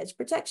 handrails, and edge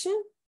protection.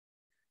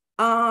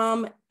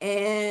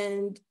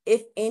 And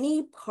if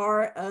any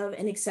part of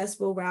an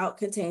accessible route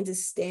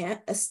contains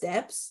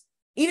steps,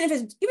 even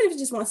if it's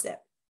just one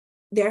step,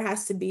 there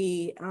has to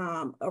be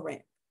a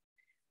ramp.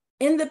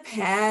 In the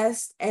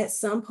past, at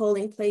some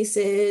polling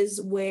places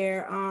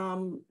where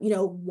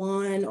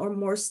one or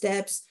more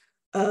steps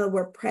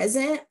were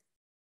present,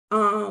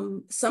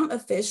 some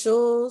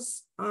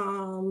officials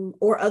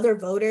or other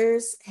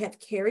voters have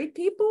carried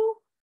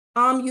people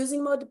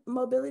using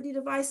mobility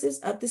devices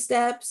up the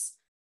steps.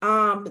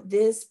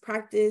 This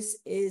practice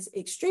is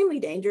extremely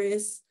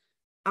dangerous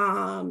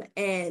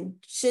and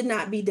should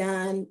not be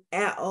done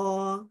at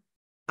all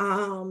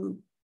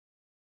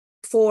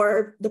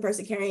for the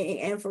person carrying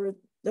and for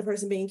the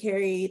person being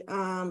carried.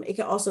 It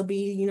can also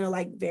be,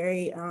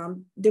 very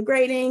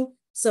degrading.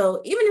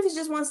 So even if it's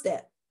just one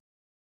step,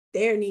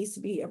 there needs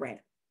to be a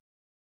ramp.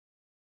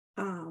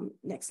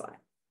 Next slide.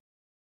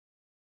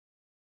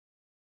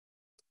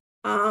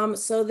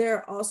 So there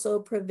are also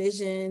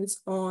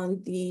provisions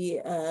on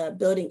the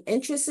building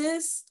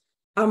entrances.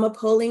 A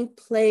polling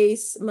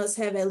place must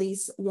have at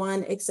least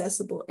one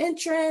accessible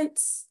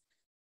entrance.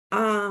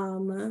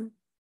 At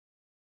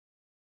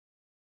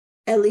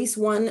least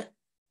one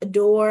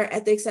door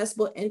at the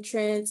accessible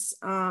entrance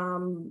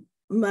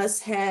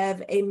must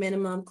have a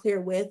minimum clear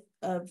width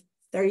of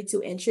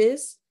 32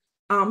 inches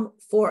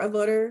for a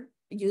voter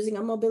using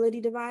a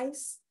mobility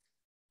device.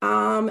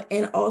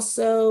 And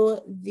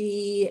also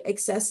the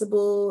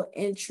accessible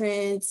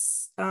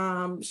entrance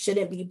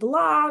shouldn't be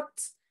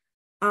blocked,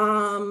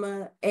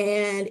 and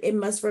it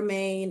must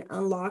remain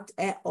unlocked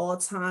at all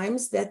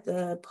times that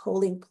the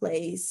polling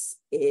place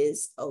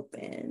is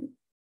open.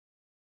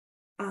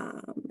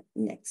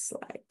 Next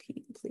slide,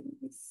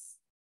 please.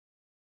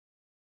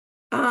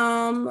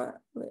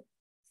 Let's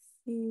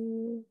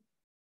see.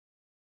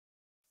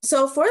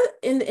 So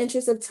in the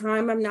interest of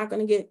time, I'm not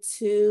going to get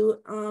too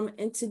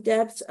into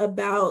depth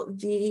about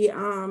the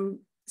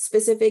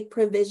specific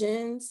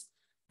provisions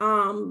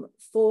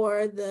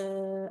for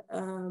the,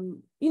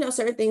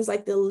 certain things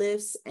like the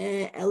lifts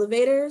and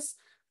elevators.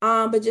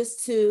 But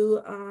just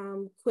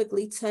to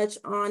quickly touch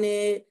on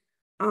it,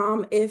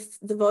 if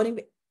the voting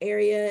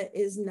area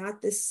is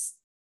not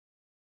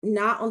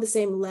on the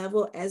same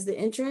level as the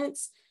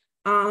entrance,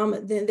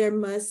 then there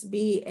must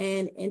be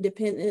an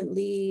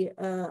independently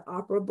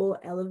operable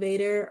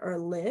elevator or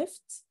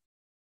lift.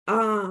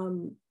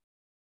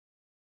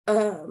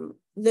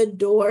 The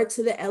door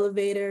to the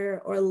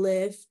elevator or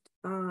lift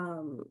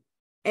and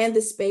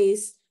the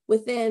space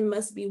within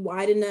must be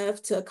wide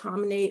enough to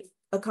accommodate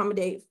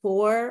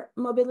 4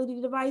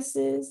 mobility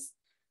devices.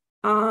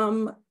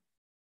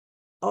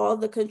 All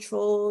the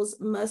controls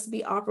must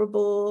be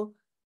operable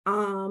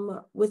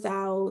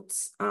without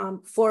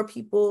 4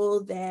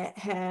 people that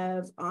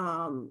have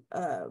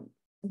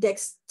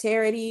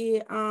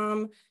dexterity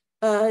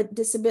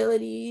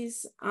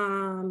disabilities,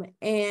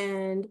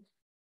 and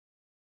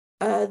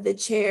the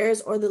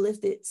chairs or the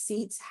lifted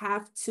seats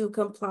have to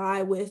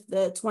comply with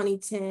the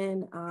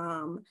 2010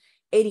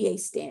 ADA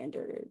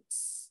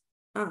standards.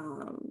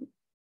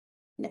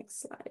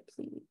 Next slide,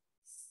 please.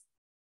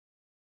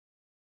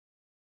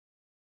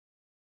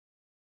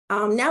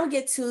 Now we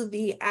get to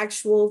the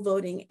actual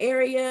voting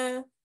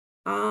area.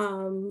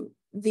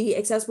 The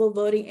accessible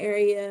voting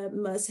area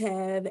must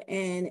have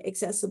an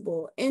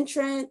accessible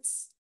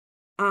entrance.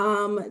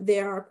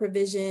 There are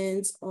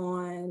provisions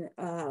on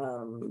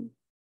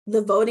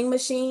the voting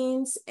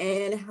machines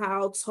and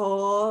how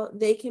tall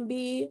they can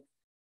be.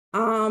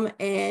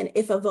 And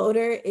if a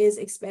voter is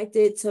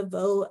expected to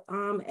vote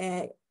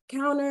at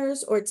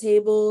counters or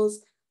tables,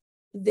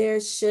 there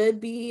should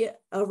be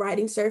a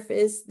writing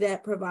surface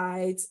that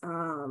provides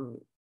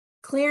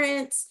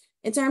clearance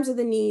in terms of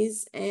the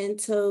knees and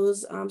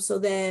toes, so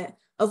that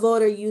a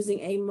voter using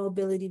a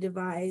mobility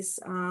device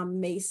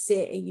may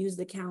sit and use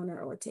the counter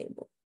or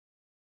table.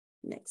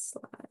 Next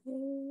slide.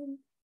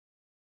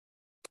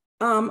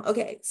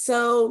 Okay,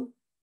 so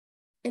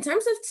in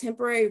terms of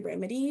temporary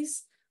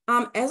remedies,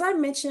 as I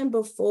mentioned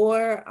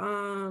before,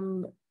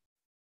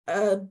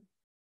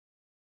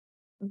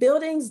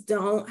 buildings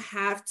don't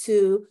have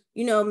to,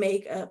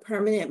 make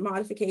permanent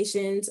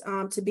modifications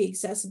to be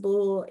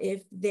accessible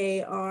if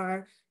they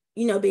are,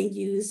 being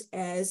used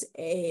as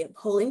a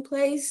polling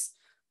place.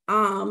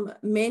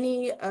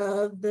 Many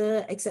of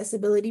the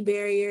accessibility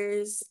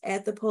barriers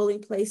at the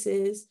polling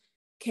places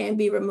can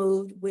be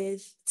removed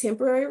with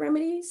temporary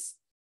remedies.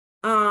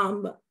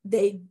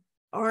 They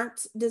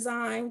aren't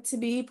designed to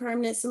be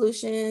permanent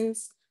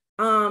solutions,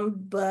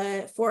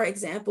 but for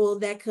example,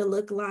 that could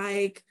look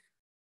like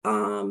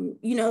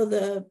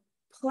the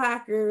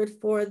placard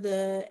for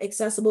the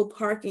accessible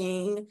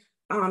parking.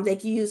 They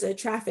can use a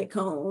traffic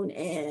cone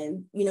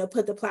and,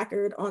 put the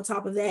placard on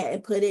top of that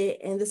and put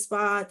it in the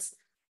spots.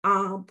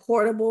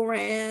 Portable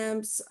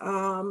ramps,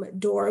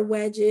 door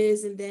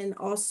wedges, and then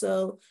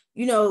also,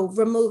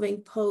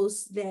 removing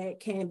posts that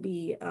can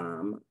be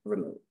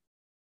removed.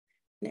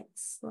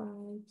 Next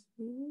slide,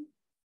 please.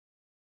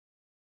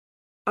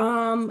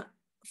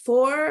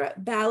 For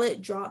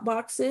ballot drop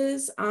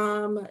boxes,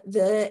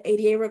 the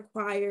ADA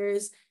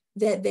requires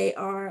that they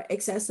are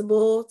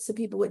accessible to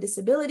people with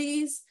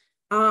disabilities.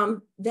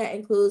 That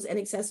includes an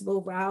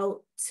accessible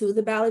route to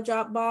the ballot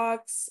drop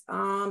box,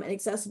 an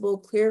accessible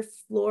clear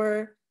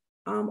floor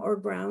or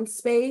ground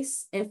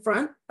space in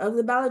front of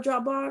the ballot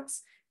drop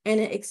box, and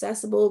an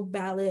accessible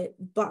ballot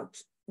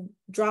box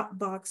drop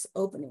box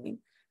opening.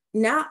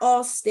 Not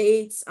all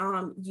states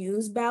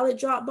use ballot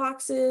drop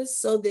boxes,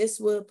 so this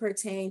would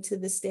pertain to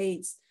the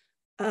states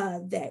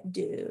that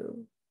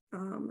do.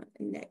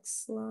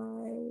 Next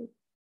slide.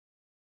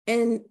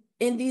 And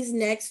in these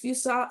next few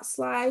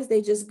slides,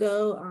 they just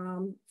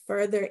go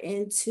further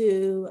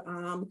into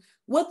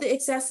what the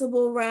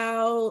accessible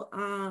route,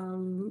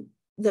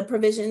 the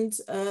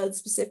provisions,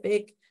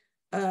 specific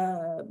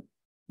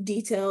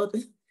detailed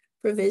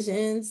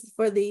provisions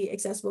for the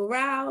accessible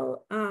route.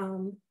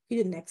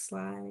 The next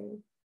slide.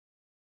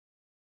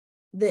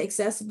 The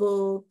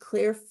accessible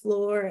clear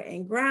floor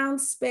and ground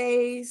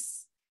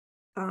space.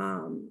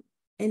 And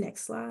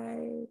next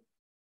slide.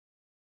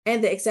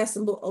 And the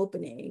accessible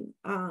opening.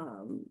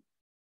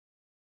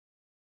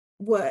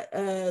 What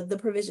the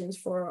provisions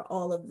for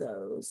all of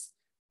those.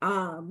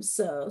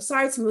 So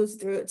sorry to move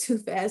through it too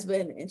fast,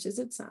 but in the interest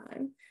of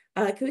time.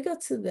 Can we go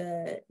to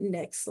the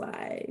next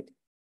slide?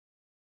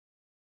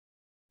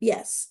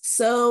 Yes,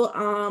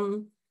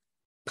 so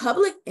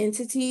public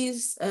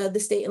entities, the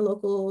state and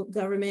local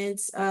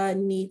governments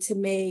need to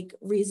make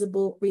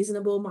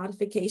reasonable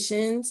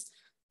modifications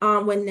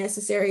when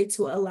necessary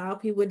to allow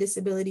people with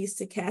disabilities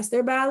to cast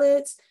their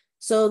ballots.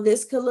 So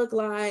this could look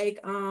like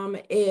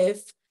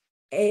if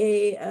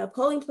a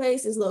polling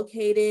place is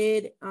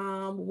located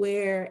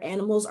where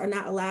animals are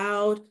not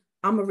allowed,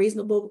 a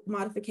reasonable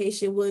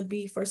modification would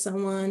be for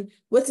someone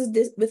with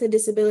a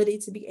disability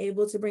to be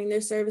able to bring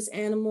their service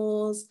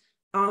animals,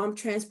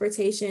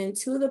 transportation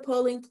to the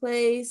polling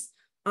place,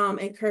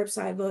 and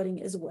curbside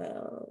voting as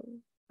well.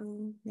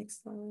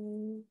 Next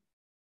slide.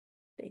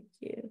 Thank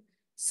you.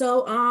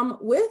 So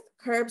with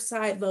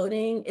curbside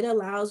voting, it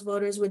allows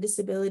voters with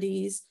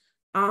disabilities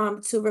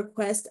to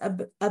request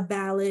a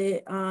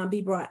ballot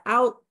be brought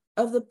out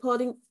of the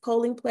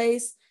polling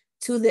place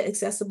to the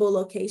accessible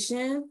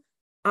location,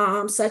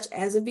 such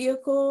as a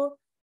vehicle.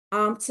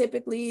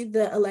 Typically,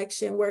 the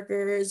election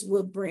workers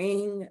will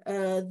bring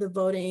the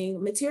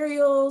voting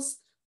materials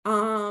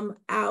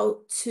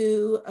out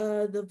to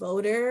the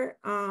voter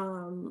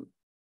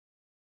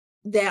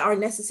that are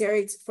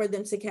necessary for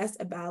them to cast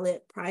a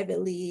ballot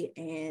privately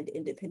and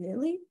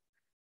independently.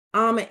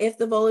 If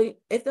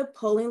the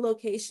polling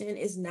location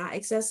is not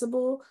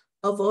accessible,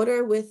 a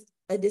voter with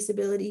a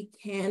disability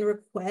can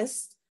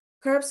request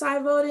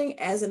curbside voting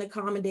as an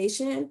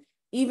accommodation,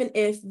 even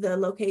if the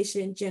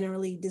location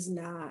generally does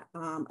not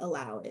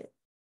allow it.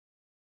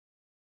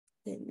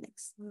 The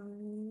next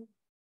slide.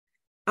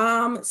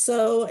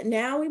 So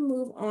now we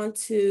move on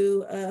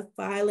to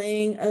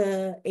filing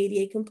a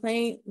ADA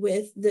complaint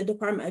with the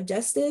Department of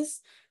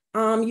Justice.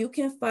 You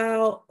can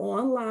file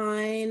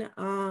online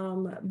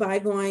by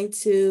going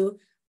to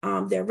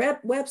their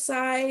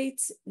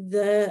website.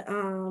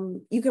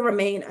 You can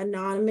remain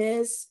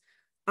anonymous,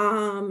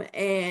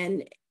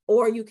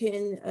 or you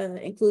can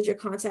include your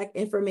contact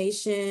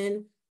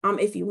information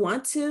if you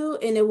want to,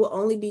 and it will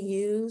only be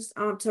used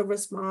to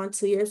respond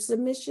to your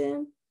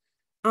submission.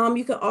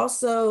 You can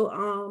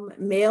also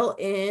mail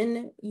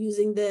in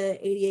using the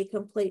ADA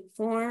complaint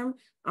form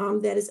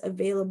that is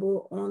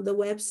available on the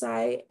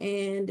website,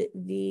 and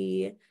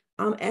the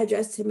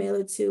address to mail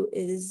it to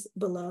is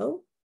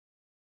below.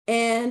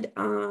 And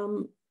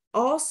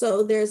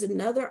also there's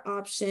another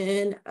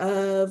option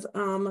of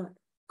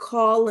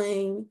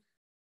calling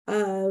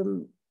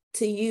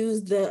to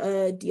use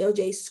the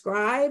DOJ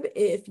scribe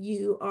if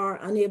you are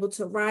unable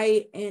to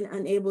write and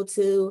unable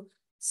to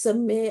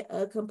submit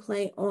a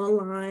complaint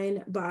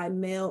online by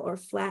mail or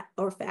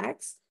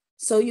fax.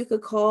 So you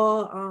could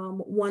call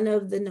one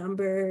of the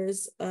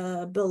numbers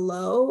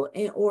below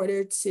in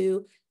order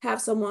to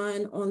have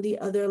someone on the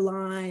other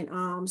line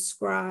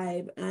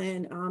scribe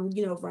and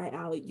write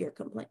out your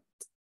complaint.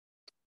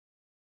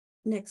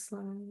 Next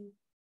slide.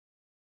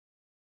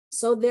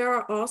 So there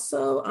are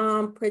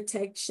also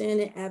protection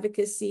and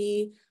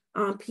advocacy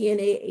P&A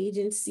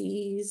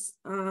agencies,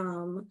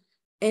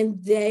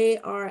 and they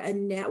are a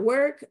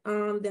network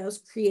that was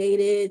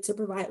created to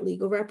provide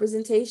legal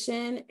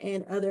representation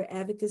and other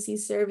advocacy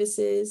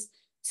services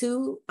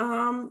to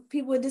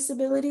people with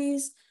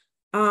disabilities.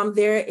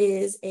 There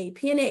is a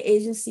P&A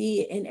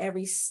agency in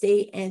every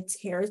state and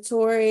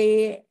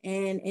territory,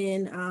 and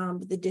in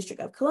the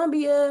District of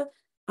Columbia.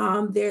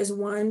 There's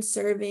one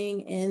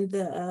serving in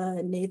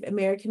the Native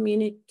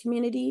American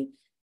community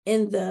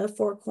in the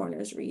Four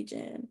Corners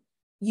region.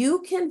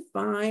 You can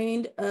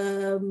find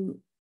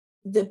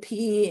the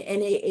P&A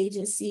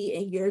agency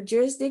in your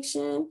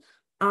jurisdiction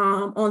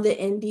on the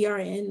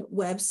NDRN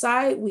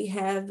website. We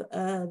have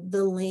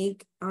the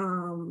link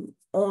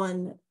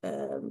in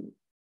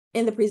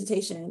the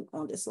presentation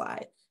on this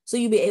slide. So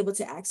you'll be able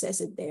to access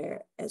it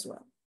there as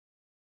well.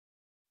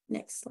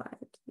 Next slide,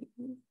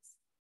 please.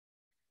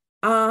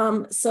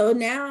 So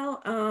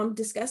now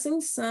discussing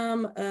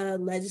some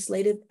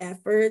legislative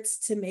efforts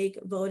to make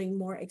voting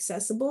more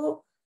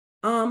accessible.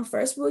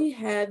 First, we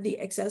have the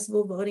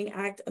Accessible Voting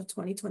Act of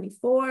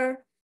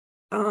 2024.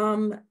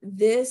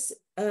 This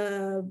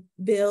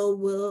bill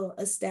will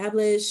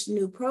establish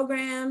new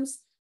programs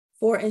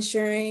for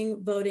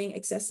ensuring voting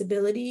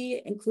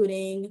accessibility,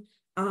 including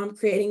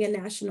creating a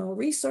national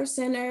resource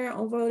center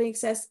on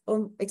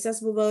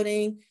accessible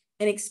voting,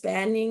 and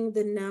expanding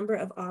the number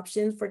of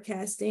options for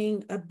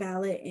casting a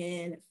ballot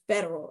in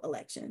federal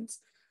elections.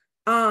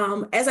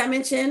 As I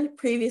mentioned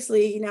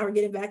previously, now we're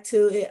getting back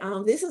to it.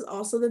 This is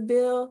also the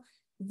bill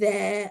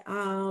that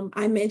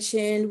I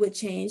mentioned would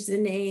change the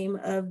name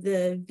of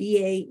the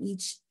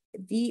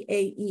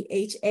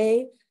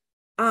VAEHA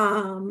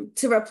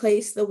to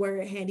replace the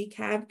word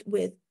handicapped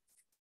with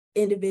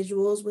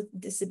individuals with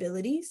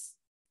disabilities.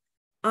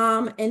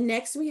 And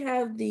next we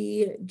have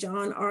the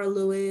John R.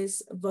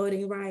 Lewis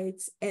Voting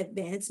Rights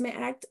Advancement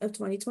Act of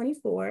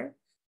 2024.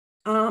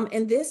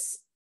 And this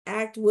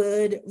act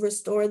would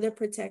restore the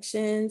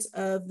protections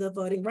of the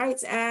Voting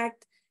Rights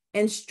Act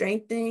and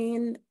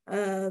strengthen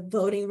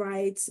voting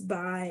rights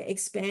by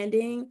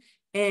expanding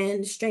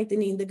and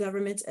strengthening the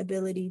government's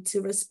ability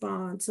to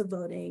respond to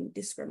voting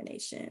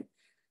discrimination.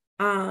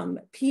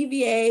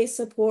 PVA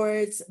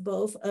supports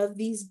both of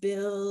these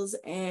bills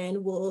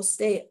and will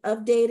stay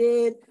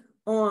updated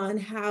on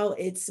how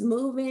it's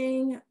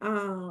moving,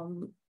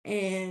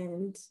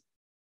 and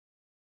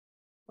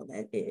well,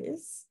 that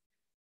is,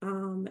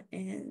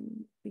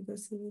 and we go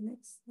to the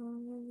next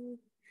slide.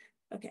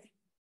 Okay,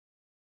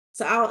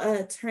 so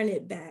I'll turn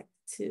it back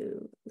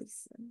to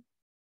Lisa.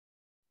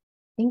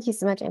 Thank you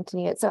so much,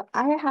 Anthonya. So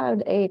I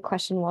had a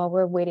question while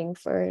we're waiting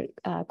for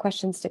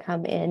questions to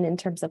come in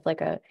terms of like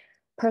a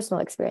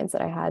personal experience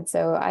that I had.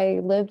 So I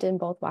lived in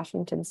both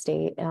Washington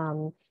State,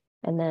 and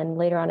then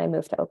later on I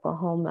moved to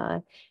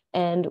Oklahoma.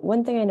 And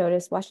one thing I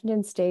noticed,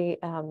 Washington State,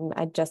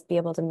 I'd just be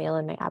able to mail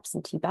in my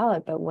absentee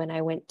ballot. But when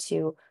I went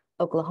to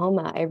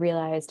Oklahoma, I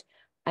realized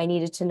I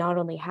needed to not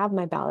only have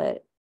my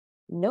ballot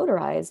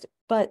notarized,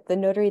 but the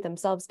notary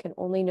themselves can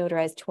only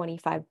notarize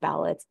 25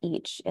 ballots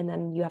each. And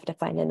then you have to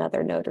find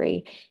another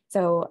notary.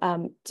 So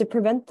to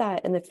prevent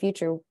that in the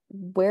future,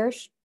 where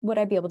would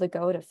I be able to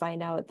go to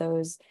find out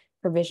those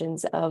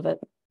provisions of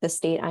the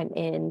state I'm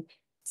in,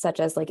 such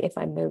as like if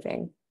I'm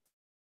moving?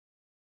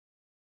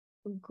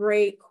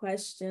 Great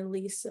question,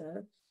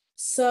 Lisa.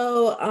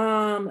 So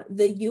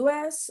the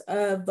US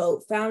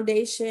Vote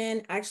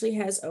Foundation actually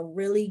has a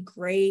really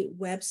great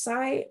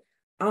website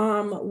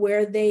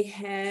where they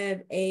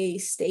have a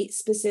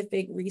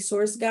state-specific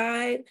resource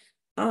guide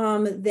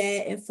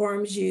that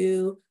informs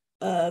you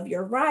of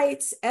your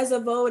rights as a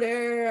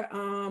voter,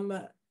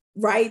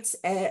 rights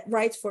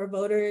for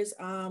voters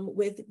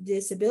with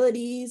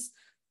disabilities,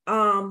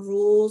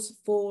 rules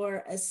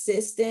for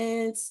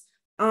assistance,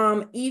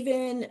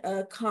 even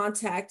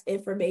contact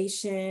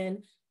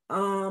information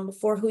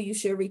for who you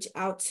should reach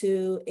out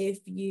to if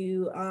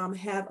you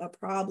have a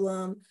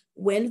problem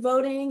when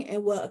voting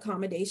and what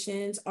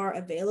accommodations are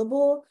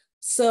available.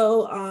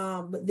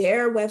 So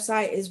their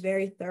website is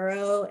very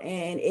thorough,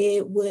 and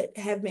it would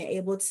have been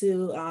able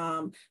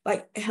to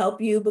like help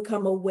you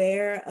become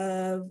aware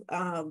of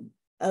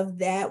of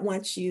that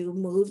once you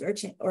move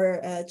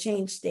or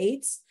change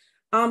states.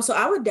 So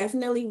I would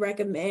definitely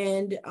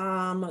recommend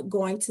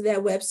going to that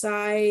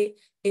website.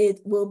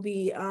 It will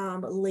be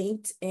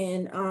linked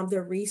in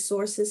the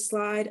resources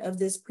slide of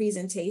this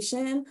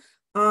presentation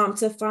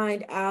to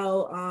find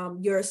out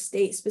your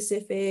state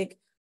specific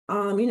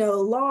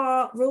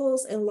law,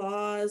 rules and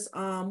laws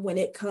when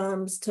it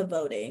comes to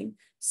voting.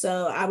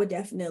 So I would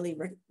definitely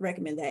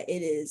recommend that.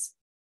 It is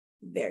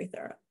very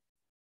thorough.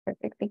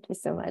 Perfect. Thank you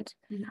so much.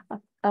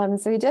 Mm-hmm.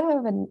 So we did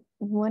have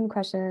one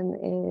question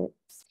is,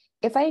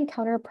 if I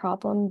encounter a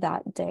problem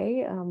that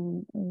day,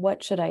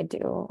 what should I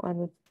do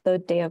on the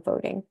day of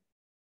voting?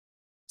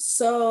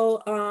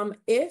 So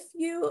if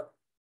you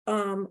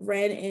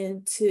ran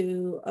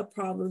into a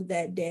problem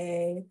that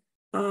day,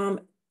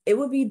 it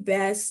would be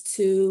best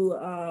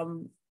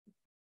to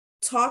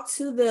talk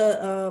to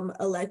the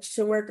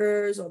election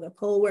workers or the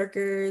poll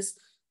workers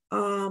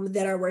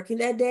that are working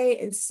that day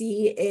and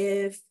see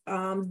if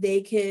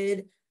they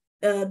could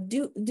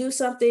do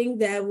something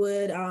that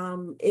would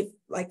if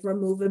like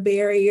remove a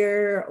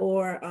barrier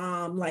or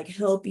like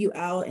help you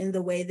out in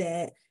the way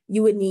that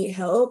you would need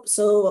help.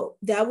 So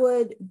that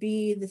would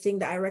be the thing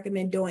that I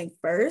recommend doing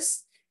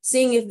first,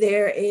 seeing if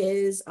there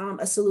is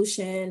a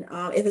solution,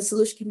 if a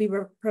solution can be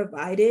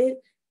provided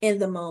in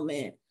the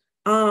moment.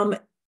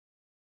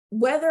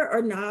 Whether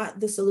or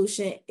not the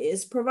solution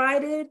is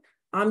provided,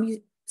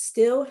 you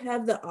still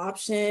have the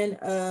option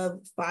of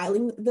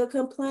filing the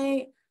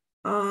complaint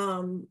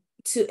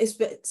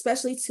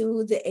especially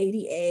to the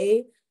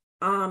ADA.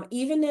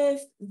 Even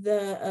if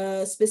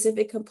the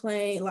specific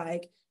complaint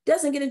like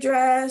doesn't get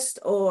addressed,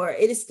 or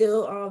it is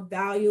still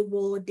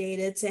valuable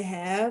data to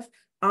have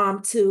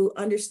to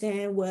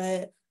understand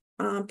what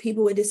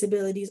people with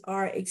disabilities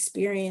are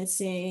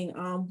experiencing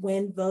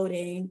when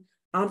voting,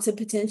 to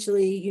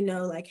potentially,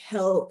 like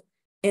help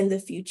in the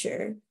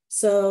future.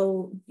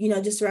 So,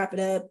 just to wrap it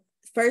up,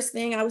 first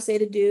thing I would say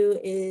to do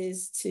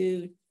is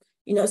to,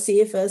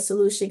 see if a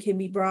solution can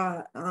be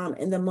brought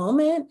in the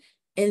moment.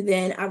 And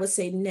then I would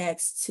say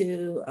next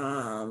to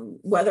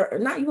whether or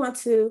not you want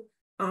to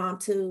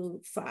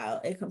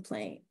file a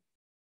complaint.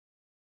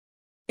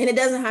 And it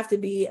doesn't have to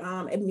be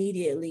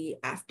immediately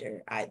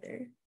after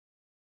either.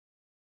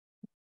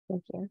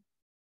 Thank you.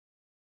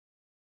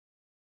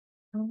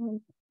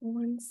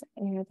 One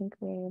second, I think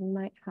we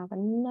might have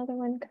another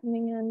one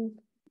coming in.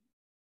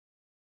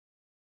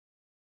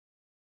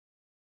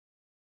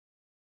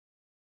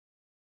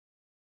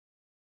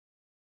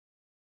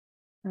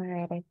 All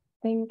right, I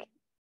think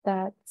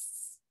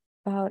that's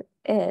about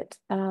it.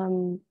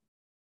 And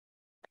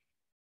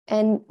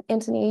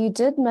Anthonya, you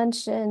did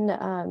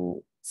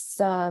mention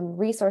some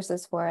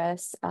resources for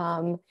us,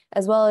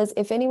 as well as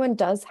if anyone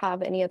does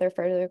have any other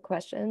further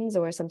questions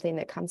or something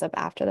that comes up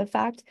after the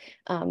fact,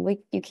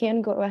 you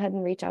can go ahead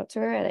and reach out to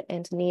her at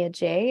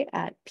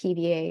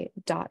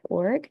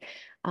anthonyaj@pva.org.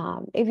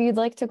 If you'd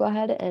like to go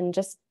ahead and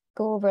just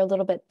go over a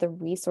little bit the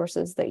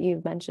resources that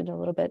you've mentioned a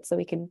little bit so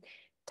we can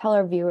tell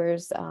our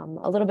viewers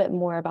a little bit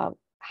more about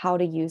how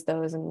to use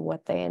those and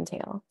what they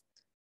entail.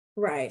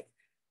 Right.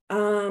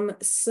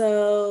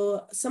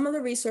 So some of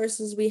the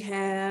resources we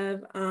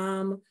have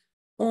on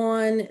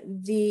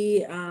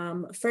the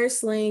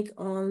first link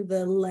on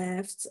the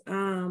left,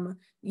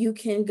 you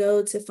can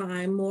go to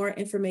find more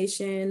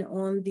information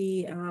on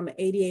the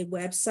ADA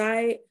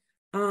website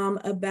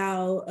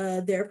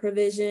about their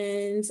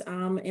provisions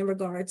in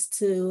regards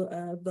to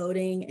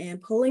voting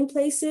and polling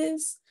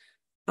places.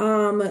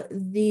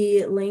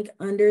 The link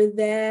under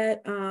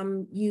that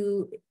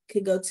you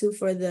could go to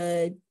for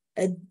the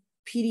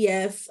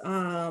PDF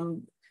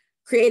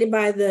created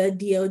by the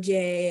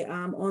DOJ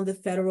on the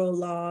federal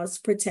laws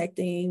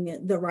protecting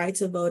the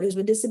rights of voters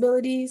with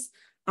disabilities.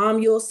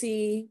 You'll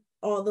see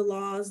all the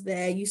laws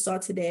that you saw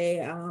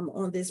today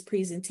on this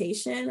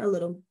presentation, a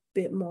little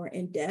bit more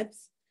in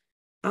depth.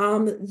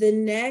 The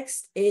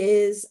next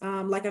is,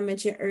 like I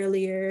mentioned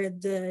earlier,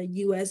 the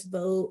US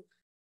Vote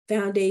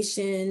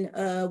Foundation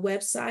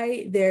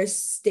website, their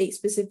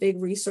state-specific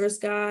resource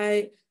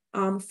guide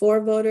for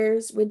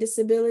voters with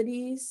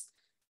disabilities.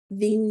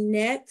 The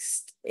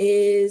next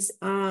is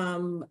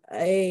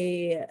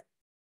a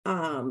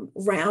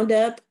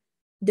roundup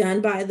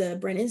done by the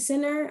Brennan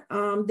Center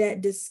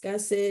that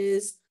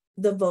discusses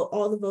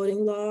all the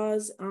voting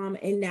laws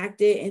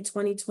enacted in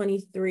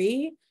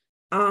 2023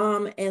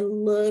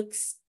 and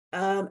looks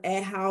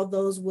at how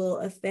those will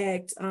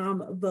affect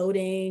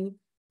voting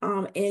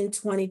in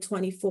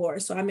 2024.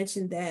 So I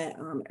mentioned that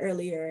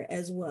earlier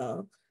as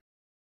well.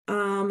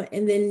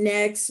 And then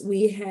next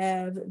we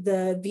have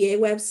the VA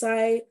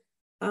website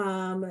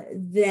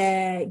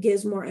that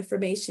gives more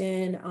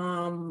information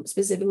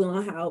specifically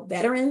on how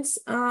veterans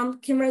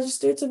can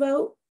register to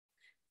vote.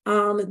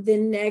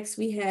 Then next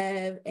we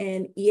have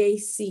an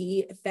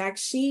EAC fact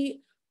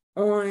sheet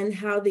on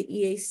how the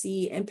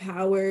EAC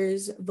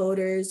empowers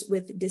voters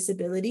with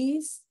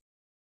disabilities.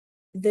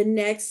 The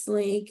next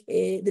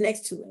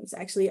two links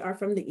actually are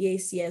from the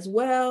EAC as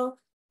well,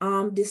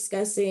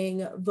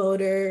 discussing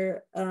voting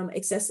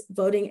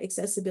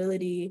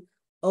accessibility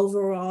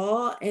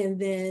overall. And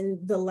then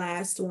the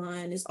last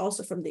one is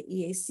also from the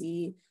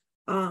EAC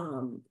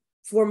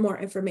for more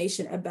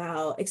information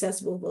about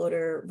accessible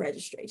voter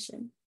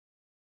registration.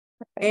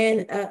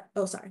 And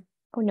oh, sorry.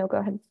 Oh, no, go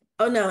ahead.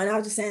 Oh, no. And I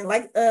was just saying,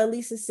 like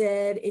Lisa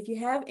said, if you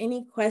have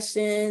any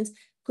questions,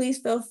 please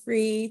feel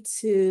free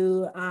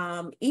to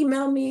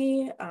email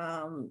me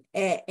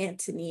at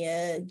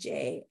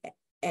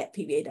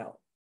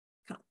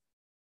antoniaj@pba.com.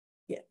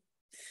 Yeah.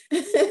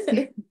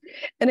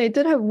 And I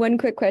did have one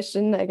quick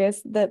question, I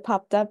guess, that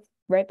popped up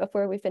right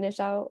before we finish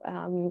out.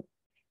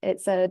 It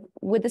said,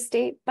 would the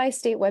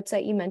state-by-state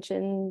website you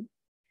mentioned,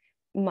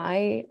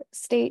 my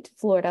state,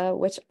 Florida,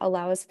 which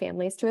allows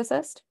families to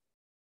assist?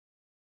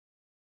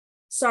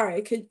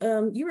 Sorry, could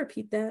you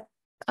repeat that?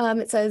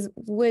 It says,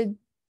 would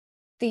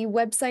the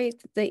website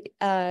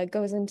that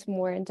goes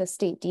into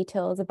state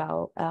details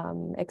about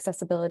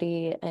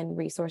accessibility and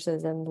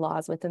resources and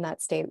laws within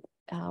that state,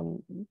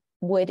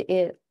 would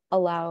it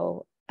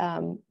allow,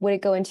 would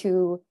it go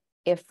into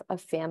if a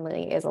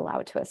family is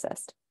allowed to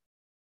assist?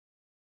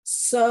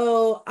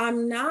 So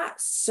I'm not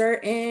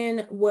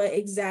certain what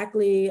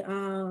exactly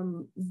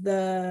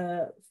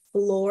the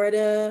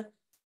Florida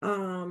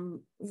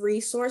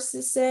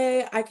resources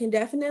say. I can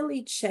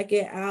definitely check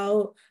it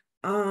out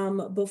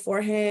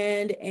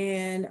beforehand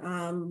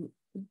and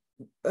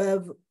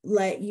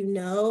let you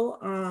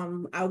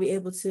know. I'll be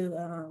able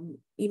to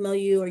email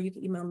you, or you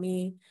can email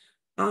me,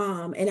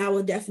 and I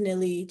will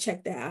definitely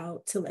check that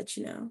out to let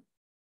you know.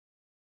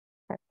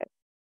 Perfect.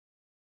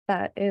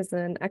 That is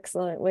an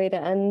excellent way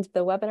to end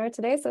the webinar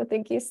today. So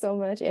thank you so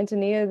much,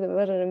 Anthonya.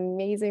 What an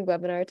amazing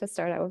webinar to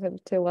start out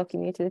with, to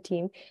welcome you to the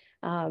team.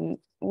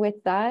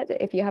 With that,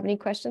 if you have any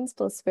questions,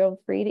 please feel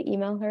free to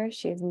email her.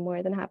 She's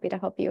more than happy to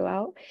help you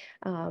out.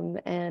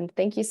 And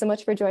thank you so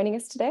much for joining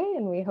us today,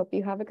 and we hope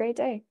you have a great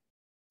day.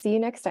 See you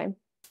next time.